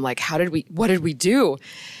beginning. And I'm like, what did we do?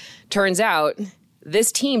 Turns out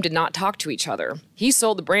this team did not talk to each other. He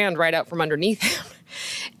sold the brand right out from underneath him.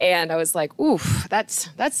 And I was like, oof, that's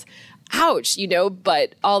ouch,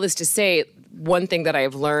 but all this to say, one thing that I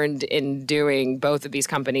have learned in doing both of these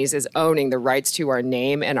companies is owning the rights to our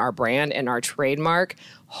name and our brand and our trademark.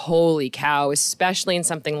 Holy cow, especially in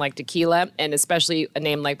something like tequila and especially a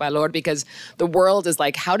name like Valor, because the world is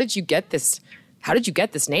like, how did you get this? How did you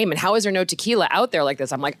get this name? And how is there no tequila out there like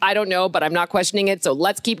this? I'm like, I don't know, but I'm not questioning it. So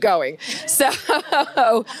let's keep going. So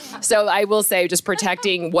I will say just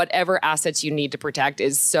protecting whatever assets you need to protect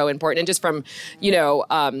is so important. And just from,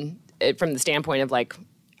 from the standpoint of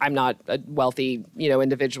I'm not a wealthy,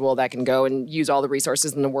 individual that can go and use all the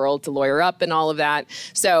resources in the world to lawyer up and all of that.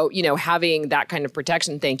 So, having that kind of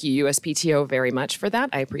protection, thank you, USPTO, very much for that.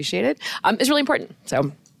 I appreciate it. It's really important.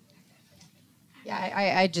 So.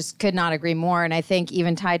 Yeah, I just could not agree more. And I think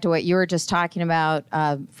even tied to what you were just talking about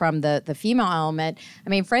from the female element, I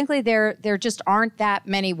mean, frankly, there just aren't that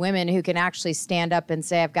many women who can actually stand up and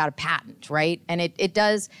say, I've got a patent, right? And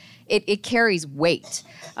it carries weight,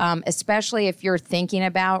 especially if you're thinking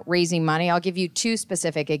about raising money. I'll give you two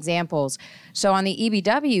specific examples. So on the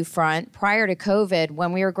EBW front, prior to COVID,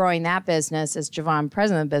 when we were growing that business, as Javon,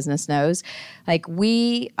 president of the business, knows,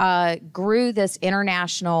 we grew this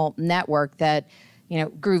international network that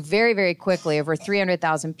grew very, very quickly, over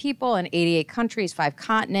 300,000 people in 88 countries, 5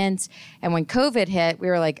 continents. And when COVID hit, we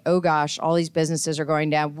were like, oh gosh, all these businesses are going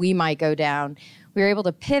down. We might go down. We were able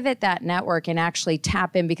to pivot that network and actually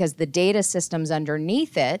tap in, because the data systems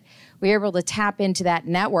underneath it, we were able to tap into that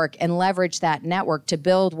network and leverage that network to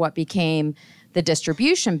build what became the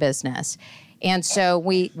distribution business. And so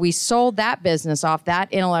we sold that business off,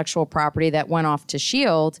 that intellectual property that went off to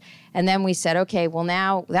Shield. And then we said, okay, well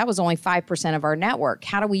now that was only 5% of our network.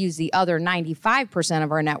 How do we use the other 95%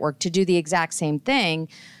 of our network to do the exact same thing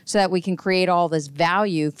so that we can create all this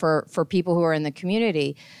value for people who are in the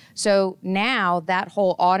community? So now that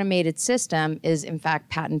whole automated system is in fact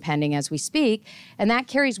patent pending as we speak. And that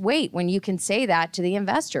carries weight when you can say that to the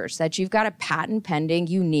investors, that you've got a patent pending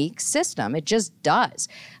unique system. It just does.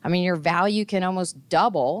 I mean, your value can almost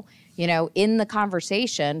double, in the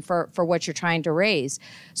conversation for what you're trying to raise.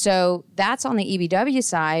 So that's on the EBW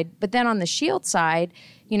side. But then on the Shield side,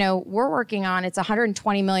 we're working on, it's a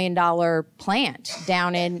 $120 million plant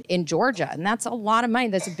down in Georgia. And that's a lot of money.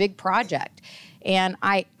 That's a big project. And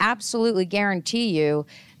I absolutely guarantee you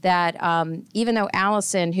that even though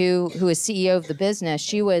Allison, who is CEO of the business,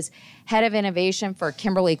 she was head of innovation for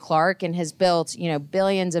Kimberly-Clark and has built,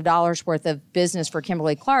 billions of dollars worth of business for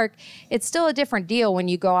Kimberly-Clark, it's still a different deal when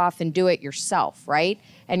you go off and do it yourself, right?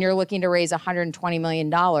 And you're looking to raise $120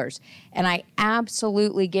 million. And I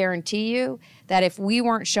absolutely guarantee you that if we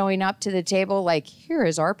weren't showing up to the table like, here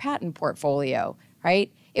is our patent portfolio,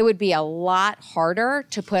 right? It would be a lot harder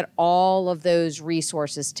to put all of those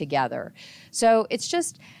resources together. So it's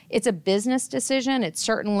a business decision. It's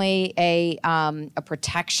certainly a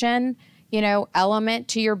protection, element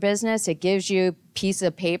to your business. It gives you a piece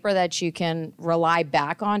of paper that you can rely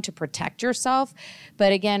back on to protect yourself.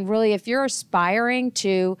 But again, really, if you're aspiring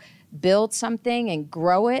to build something and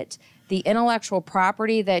grow it, the intellectual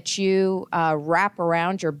property that you wrap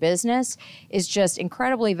around your business is just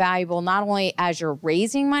incredibly valuable, not only as you're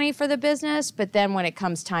raising money for the business, but then when it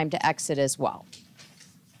comes time to exit as well.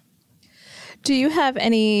 Do you have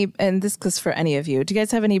any, and this goes for any of you, do you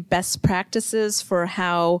guys have any best practices for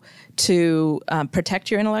how to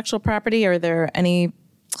protect your intellectual property? Are there any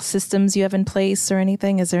systems you have in place or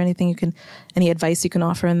anything? Is there any advice you can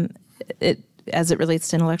offer as it relates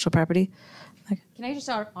to intellectual property? Can I just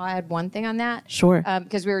add one thing on that? Sure.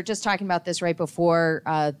 Because we were just talking about this right before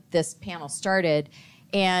this panel started,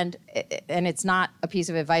 and it's not a piece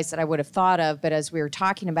of advice that I would have thought of, but as we were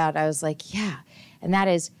talking about it, I was like, yeah, and that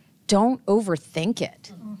is, don't overthink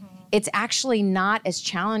it. Mm-hmm. It's actually not as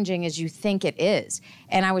challenging as you think it is.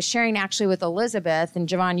 And I was sharing actually with Elizabeth, and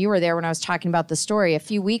Javon, you were there when I was talking about the story. A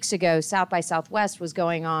few weeks ago, South by Southwest was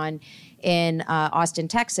going on in Austin,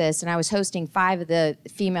 Texas, and I was hosting 5 of the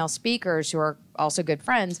female speakers who are also good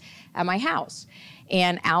friends at my house.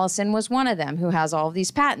 And Allison was one of them who has all of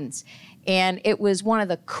these patents. And it was one of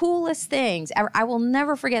the coolest things ever. I will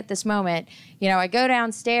never forget this moment. I go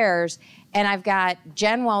downstairs and I've got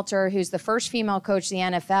Jen Welter, who's the first female coach in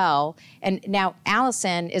the NFL. And now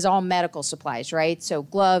Allison is all medical supplies, right? So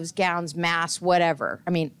gloves, gowns, masks, whatever.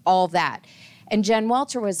 I mean, all that. And Jen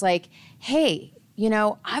Welter was like, hey,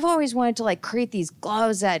 I've always wanted to create these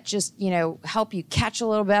gloves that just, help you catch a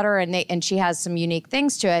little better. And she has some unique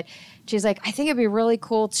things to it. She's like, I think it'd be really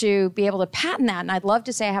cool to be able to patent that. And I'd love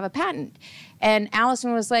to say I have a patent. And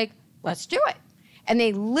Allison was like, let's do it. And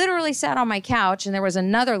they literally sat on my couch, and there was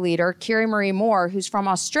another leader, Kiri Marie Moore, who's from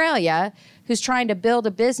Australia, who's trying to build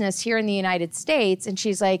a business here in the United States. And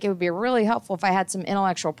she's like, it would be really helpful if I had some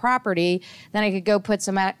intellectual property. Then I could go put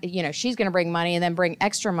some, she's going to bring money and then bring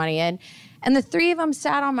extra money in. And the 3 of them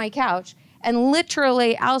sat on my couch, and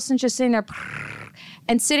literally Allison's just sitting there.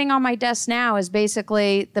 And sitting on my desk now is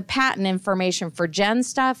basically the patent information for Jen's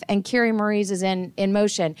stuff, and Kiri Marie's is in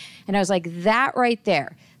motion. And I was like, that right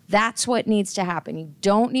there, that's what needs to happen. You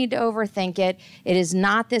don't need to overthink it. It is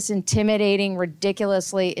not this intimidating,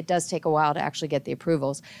 ridiculously, it does take a while to actually get the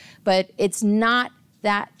approvals, but it's not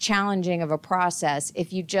that challenging of a process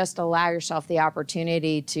if you just allow yourself the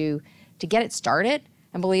opportunity to get it started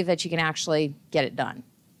and believe that you can actually get it done.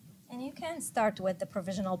 And you can start with the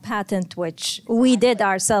provisional patent, which we did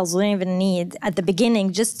ourselves. We don't even need at the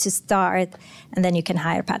beginning just to start, and then you can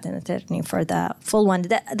hire a patent attorney for the full one.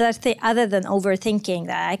 The thing, other than overthinking,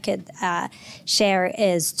 that I could share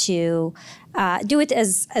is to do it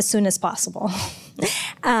as soon as possible.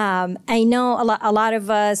 I know a lot of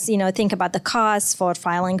us, think about the costs for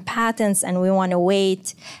filing patents, and we want to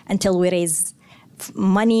wait until we raise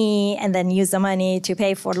money and then use the money to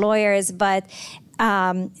pay for lawyers, but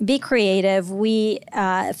be creative. We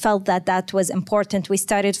felt that was important. We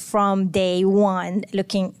started from day one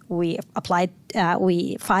we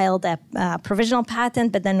filed a provisional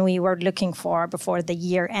patent, but then we were looking before the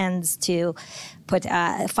year ends to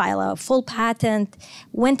file a full patent.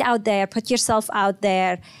 Went out there, put yourself out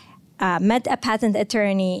there, met a patent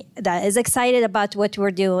attorney that is excited about what we're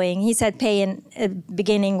doing. He said pay in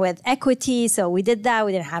beginning with equity, so we did that.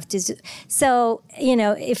 We didn't have to. So,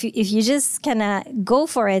 if you just kind of go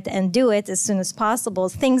for it and do it as soon as possible,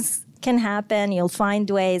 things can happen. You'll find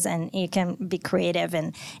ways, and you can be creative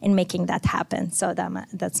in making that happen. So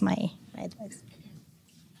that's my advice.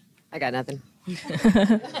 I got nothing.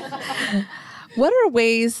 What are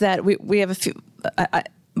ways that we have a few...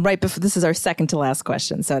 right before, this is our second to last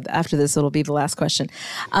question, so after this it'll be the last question.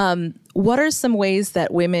 What are some ways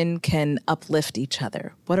that women can uplift each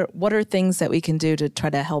other? What are things that we can do to try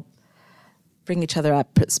to help bring each other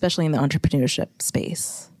up, especially in the entrepreneurship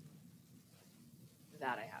space?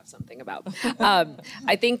 That I have something about.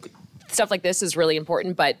 I think stuff like this is really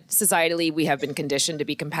important, but societally we have been conditioned to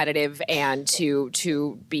be competitive and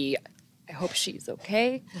to be I hope she's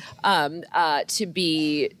okay, to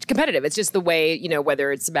be competitive. It's just the way, you know,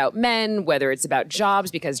 whether it's about men, whether it's about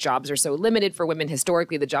jobs, because jobs are so limited for women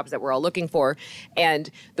historically, the jobs that we're all looking for. And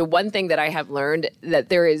the one thing that I have learned, that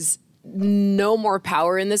there is no more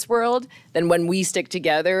power in this world than when we stick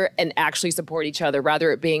together and actually support each other,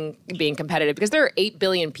 rather it being competitive, because there are 8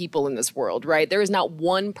 billion people in this world, right? There is not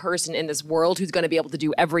one person in this world who's going to be able to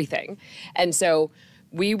do everything. And so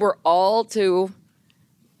we were all, to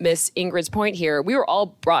Miss Ingrid's point here, we were all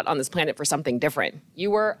brought on this planet for something different. You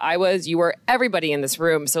were, I was, you were, everybody in this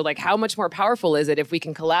room. So like, how much more powerful is it if we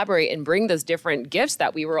can collaborate and bring those different gifts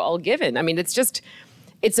that we were all given? I mean,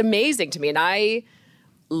 it's amazing to me. And I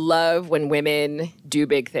love when women do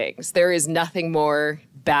big things. There is nothing more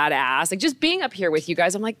badass. Like just being up here with you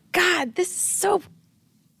guys, I'm like, God, this is so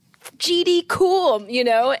GD cool, you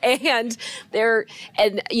know? And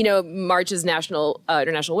you know, March is International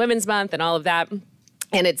Women's Month and all of that.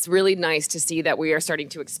 And it's really nice to see that we are starting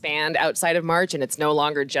to expand outside of March, and it's no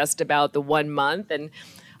longer just about the 1 month. And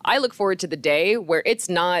I look forward to the day where it's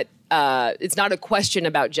not a question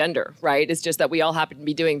about gender, right? It's just that we all happen to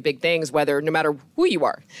be doing big things, no matter who you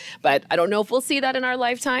are. But I don't know if we'll see that in our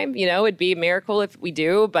lifetime. You know, it'd be a miracle if we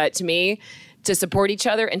do. But to me, to support each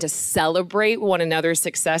other and to celebrate one another's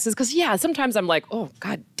successes. Because, yeah, sometimes I'm like, oh,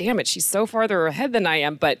 God damn it, she's so farther ahead than I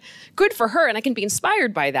am. But good for her, and I can be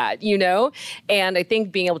inspired by that, you know? And I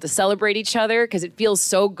think being able to celebrate each other, because it feels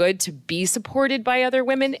so good to be supported by other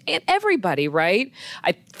women and everybody, right?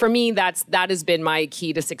 For me, that has been my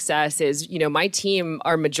key to success is, you know, my team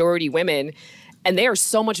are majority women, and they are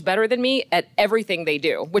so much better than me at everything they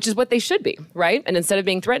do, which is what they should be, right? And instead of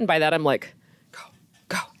being threatened by that, I'm like,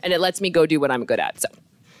 go. And it lets me go do what I'm good at. So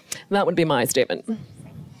that would be my statement.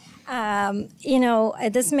 You know,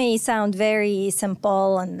 this may sound very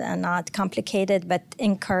simple and not complicated, but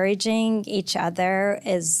encouraging each other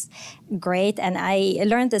is great. And I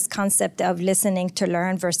learned this concept of listening to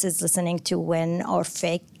learn versus listening to win or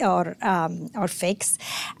fake or fix.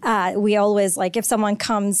 We always, like, if someone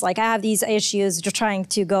comes, like, I have these issues, you're trying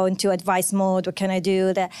to go into advice mode, what can I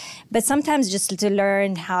do? But sometimes just to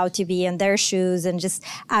learn how to be in their shoes and just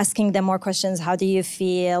asking them more questions. How do you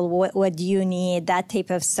feel? What do you need? That type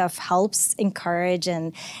of stuff helps encourage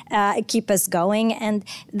and keep us going. And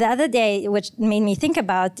the other day, which made me think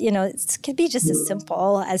about, you know, it could be just as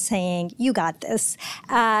simple as saying, you got this,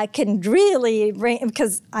 can really bring,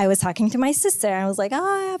 because I was talking to my sister and I was like, oh,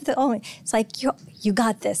 I have the only, it's like, you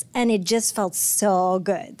got this. And it just felt so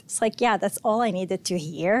good. It's like, yeah, that's all I needed to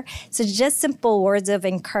hear. So just simple words of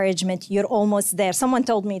encouragement. You're almost there. Someone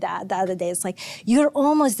told me that the other day. It's like, you're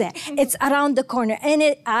almost there. It's around the corner.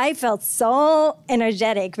 And I felt so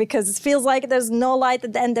energetic because it feels like there's no light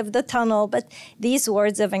at the end of the tunnel. But these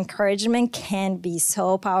words of encouragement can be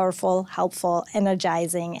so powerful, helpful,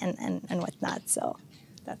 energizing, and whatnot. So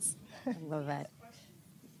that's... I love that.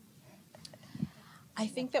 I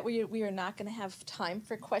think that we are not going to have time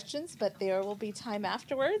for questions, but there will be time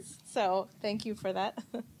afterwards. So thank you for that.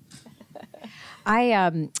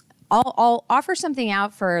 I'll offer something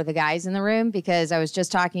out for the guys in the room, because I was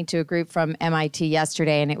just talking to a group from MIT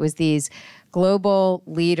yesterday, and it was these global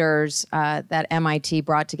leaders that MIT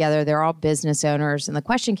brought together. They're all business owners, and the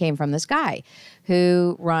question came from this guy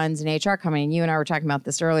who runs an HR company, and you and I were talking about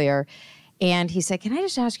this earlier. And he said, can I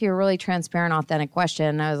just ask you a really transparent, authentic question?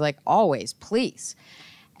 And I was like, always, please.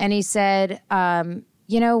 And he said,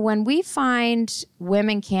 you know, when we find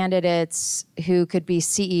women candidates who could be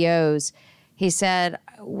CEOs, he said,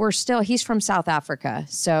 he's from South Africa.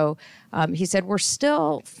 So he said, we're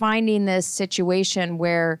still finding this situation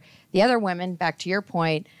where the other women, back to your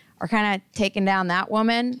point, are kind of taking down that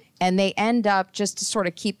woman, and they end up, just to sort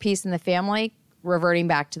of keep peace in the family, reverting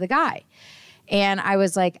back to the guy. And I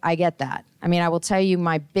was like, I get that. I mean, I will tell you,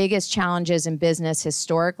 my biggest challenges in business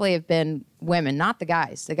historically have been women, not the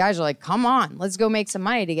guys. The guys are like, come on, let's go make some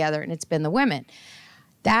money together. And it's been the women.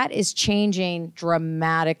 That is changing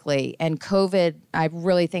dramatically. And COVID, I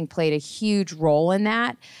really think, played a huge role in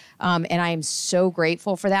that. And I am so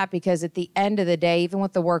grateful for that, because at the end of the day, even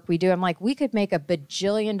with the work we do, I'm like, we could make $1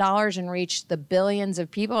 bajillion and reach the billions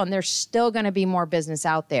of people, and there's still going to be more business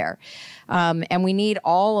out there. And we need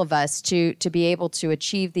all of us to be able to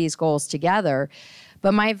achieve these goals together.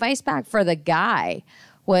 But my advice back for the guy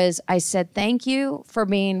was, I said, thank you for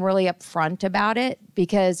being really upfront about it,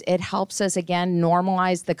 because it helps us, again,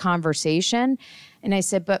 normalize the conversation. And I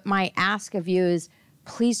said, but my ask of you is,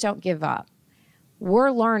 please don't give up.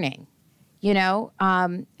 We're learning, you know,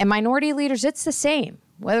 and minority leaders, it's the same,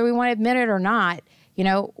 whether we want to admit it or not. You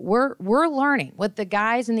know, we're learning what the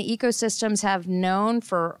guys in the ecosystems have known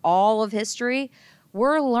for all of history.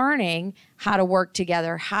 we're learning how to work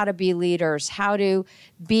together, how to be leaders, how to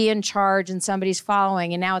be in charge and somebody's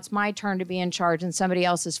following. And now it's my turn to be in charge and somebody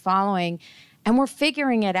else is following. And we're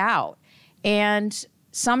figuring it out. And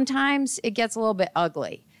sometimes it gets a little bit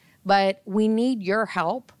ugly, but we need your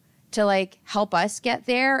help to like help us get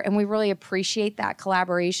there. And we really appreciate that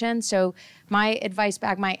collaboration. So my advice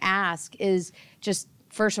back, my ask is just,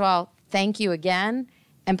 first of all, thank you again.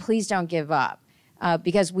 And please don't give up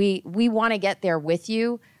because we want to get there with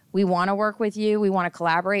you. We want to work with you. We want to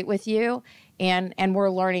collaborate with you. And we're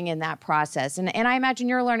learning in that process. And I imagine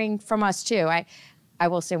you're learning from us too. I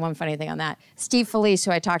will say one funny thing on that. Steve Felice,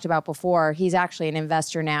 who I talked about before, he's actually an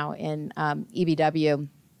investor now in EBW.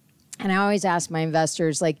 And I always ask my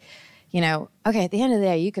investors, like, you know, okay, at the end of the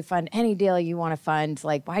day, you could fund any deal you want to fund.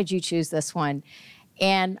 Like, why'd you choose this one?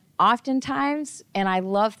 And oftentimes, and I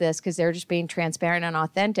love this because they're just being transparent and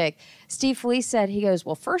authentic, Steve Felice said, he goes,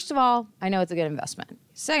 well, first of all, I know it's a good investment.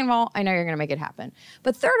 Second of all, I know you're going to make it happen.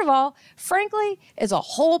 But third of all, frankly, it's a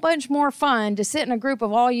whole bunch more fun to sit in a group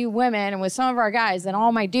of all you women and with some of our guys than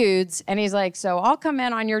all my dudes. And he's like, so I'll come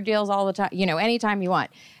in on your deals all the time, you know, anytime you want.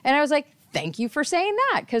 And I was like, thank you for saying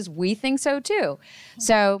that because we think so too.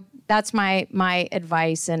 So that's my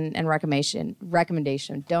advice and recommendation.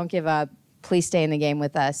 Don't give up. Please stay in the game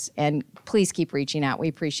with us and please keep reaching out. We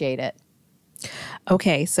appreciate it.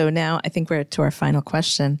 Okay, so now I think we're to our final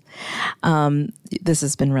question. This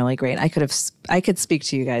has been really great. I could speak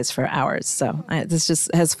to you guys for hours. So this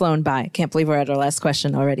just has flown by. Can't believe we're at our last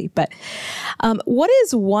question already. But what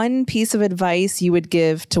is one piece of advice you would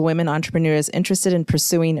give to women entrepreneurs interested in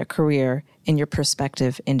pursuing a career in your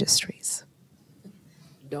prospective industries?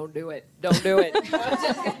 Don't do it. Don't do it.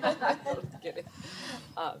 Just kidding.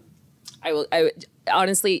 I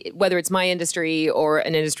honestly, whether it's my industry or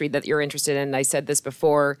an industry that you're interested in, I said this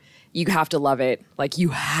before, you have to love it. Like, you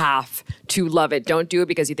have to love it. Don't do it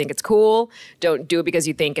because you think it's cool. Don't do it because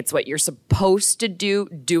you think it's what you're supposed to do.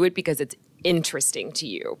 Do it because it's interesting to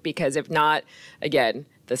you. Because if not, again,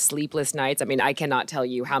 the sleepless nights. I mean, I cannot tell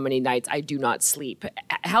you how many nights I do not sleep.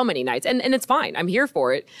 How many nights? And it's fine. I'm here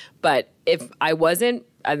for it. But if I wasn't,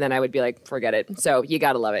 and then I would be like, forget it. So you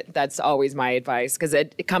got to love it. That's always my advice because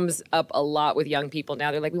it comes up a lot with young people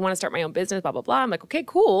now. They're like, we want to start my own business, blah, blah, blah. I'm like, okay,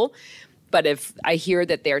 cool. But if I hear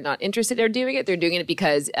that they're not interested in doing it, they're doing it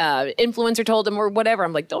because influencer told them or whatever.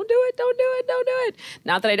 I'm like, don't do it, don't do it, don't do it.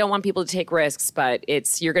 Not that I don't want people to take risks, but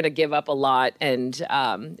you're going to give up a lot. And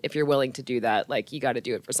if you're willing to do that, like, you got to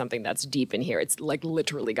do it for something that's deep in here. It's like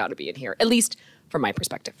literally got to be in here, at least from my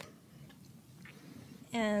perspective.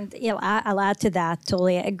 And I'll add to that,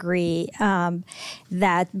 totally agree,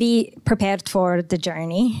 that be prepared for the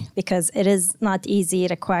journey because it is not easy.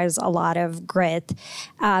 It requires a lot of grit.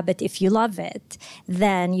 But if you love it,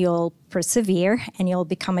 then you'll persevere and you'll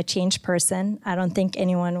become a changed person. I don't think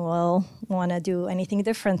anyone will want to do anything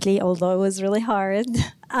differently, although it was really hard.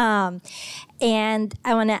 And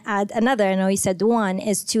I want to add another, I know you said one,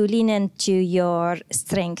 is to lean into your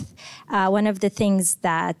strength. One of the things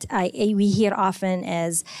that we hear often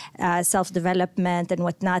is self-development and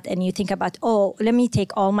whatnot, and you think about, oh, let me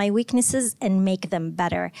take all my weaknesses and make them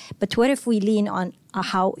better. But what if we lean on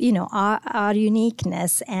how, our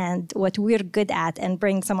uniqueness and what we're good at and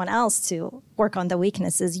bring someone else to work on the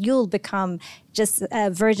weaknesses? You'll become just a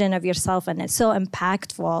version of yourself, and it's so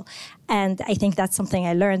impactful. And I think that's something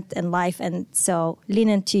I learned in life. And so lean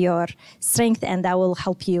into your strength, and that will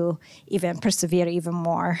help you even persevere even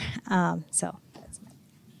more.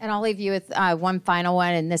 And I'll leave you with one final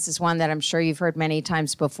one, and this is one that I'm sure you've heard many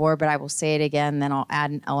times before, but I will say it again, then I'll add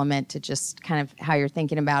an element to just kind of how you're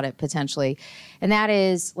thinking about it potentially. And that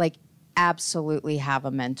is, like, absolutely have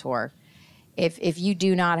a mentor. If you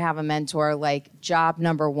do not have a mentor, like, job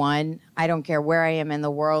number one, I don't care where I am in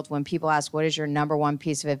the world, when people ask what is your number one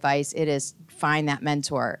piece of advice, it is find that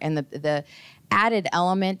mentor. And the added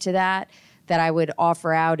element to that I would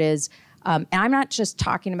offer out is, and I'm not just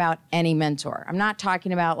talking about any mentor. I'm not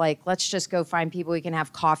talking about, like, let's just go find people we can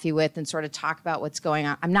have coffee with and sort of talk about what's going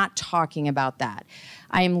on. I'm not talking about that.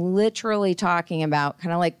 I am literally talking about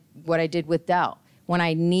kind of like what I did with Dell. When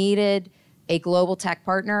I needed a global tech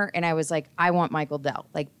partner and I was like, I want Michael Dell.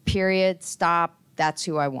 Like, period, stop, that's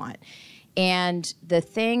who I want. And the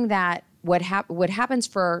thing that what happens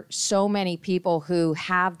for so many people who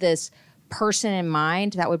have this person in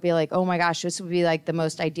mind that would be like, oh my gosh, this would be like the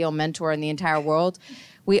most ideal mentor in the entire world.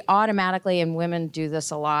 We automatically, and women do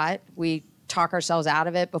this a lot, we talk ourselves out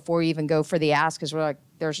of it before we even go for the ask because we're like,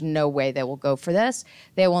 there's no way they will go for this.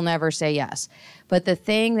 They will never say yes. But the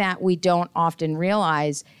thing that we don't often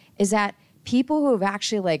realize is that people who have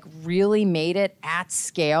actually, like, really made it at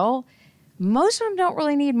scale, most of them don't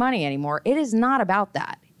really need money anymore. It is not about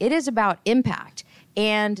that. It is about impact.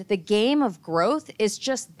 And the game of growth is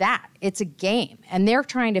just that. It's a game. And they're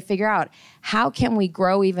trying to figure out, how can we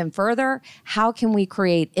grow even further? How can we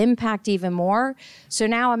create impact even more? So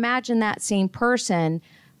now imagine that same person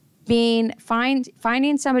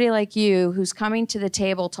finding somebody like you who's coming to the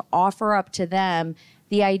table to offer up to them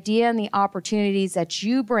the idea and the opportunities that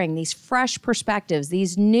you bring, these fresh perspectives,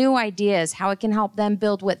 these new ideas, how it can help them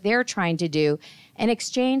build what they're trying to do. In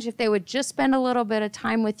exchange, if they would just spend a little bit of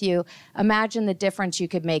time with you, imagine the difference you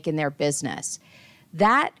could make in their business.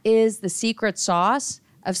 That is the secret sauce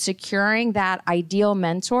of securing that ideal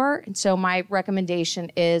mentor. And so my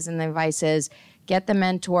recommendation is, and the advice is, get the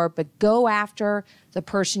mentor, but go after the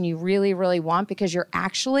person you really, really want, because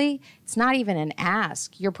it's not even an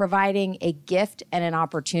ask. You're providing a gift and an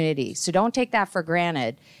opportunity. So don't take that for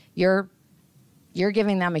granted. You're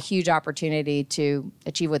giving them a huge opportunity to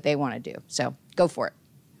achieve what they want to do. So go for it.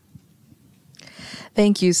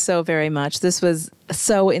 Thank you so very much. This was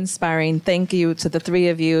so inspiring. Thank you to the three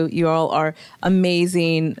of you. You all are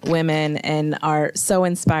amazing women and are so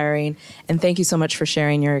inspiring. And thank you so much for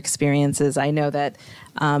sharing your experiences. I know that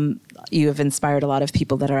you have inspired a lot of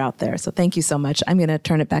people that are out there. So thank you so much. I'm going to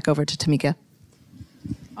turn it back over to Tamika.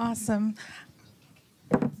 Awesome.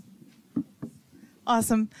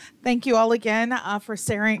 Awesome. Thank you all again for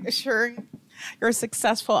sharing your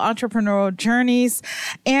successful entrepreneurial journeys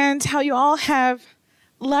and how you all have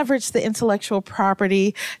leveraged the intellectual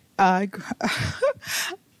property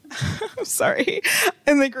sorry,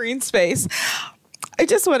 in the green space. I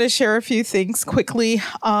just want to share a few things quickly.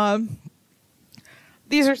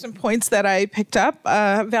 These are some points that I picked up.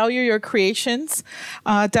 Value your creations.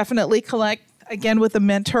 Definitely collect, again, with a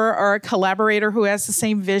mentor or a collaborator who has the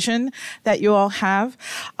same vision that you all have.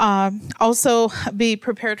 Also, be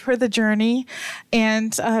prepared for the journey,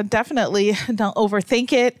 and definitely don't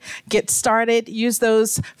overthink it. Get started. Use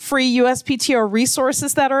those free USPTO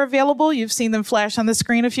resources that are available. You've seen them flash on the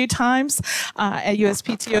screen a few times at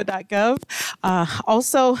uspto.gov.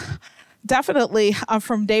 Also, definitely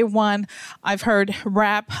from day one, I've heard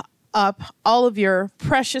wrap up all of your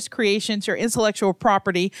precious creations, your intellectual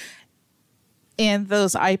property, and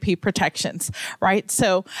those IP protections, right?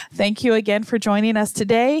 So thank you again for joining us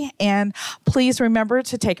today. And please remember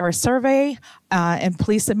to take our survey and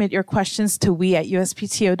please submit your questions to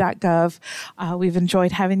we@uspto.gov. We've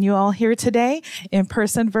enjoyed having you all here today, in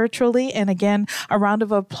person, virtually. And again, a round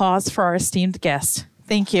of applause for our esteemed guests.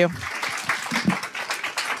 Thank you.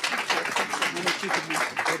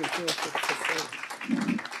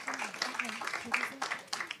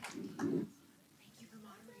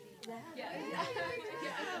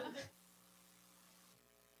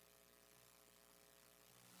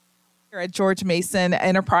 At George Mason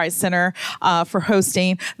Enterprise Center for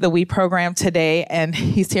hosting the WE program today. And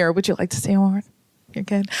he's here. Would you like to say a word? You're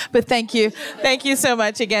good. But thank you. Thank you so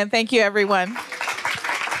much again. Thank you, everyone.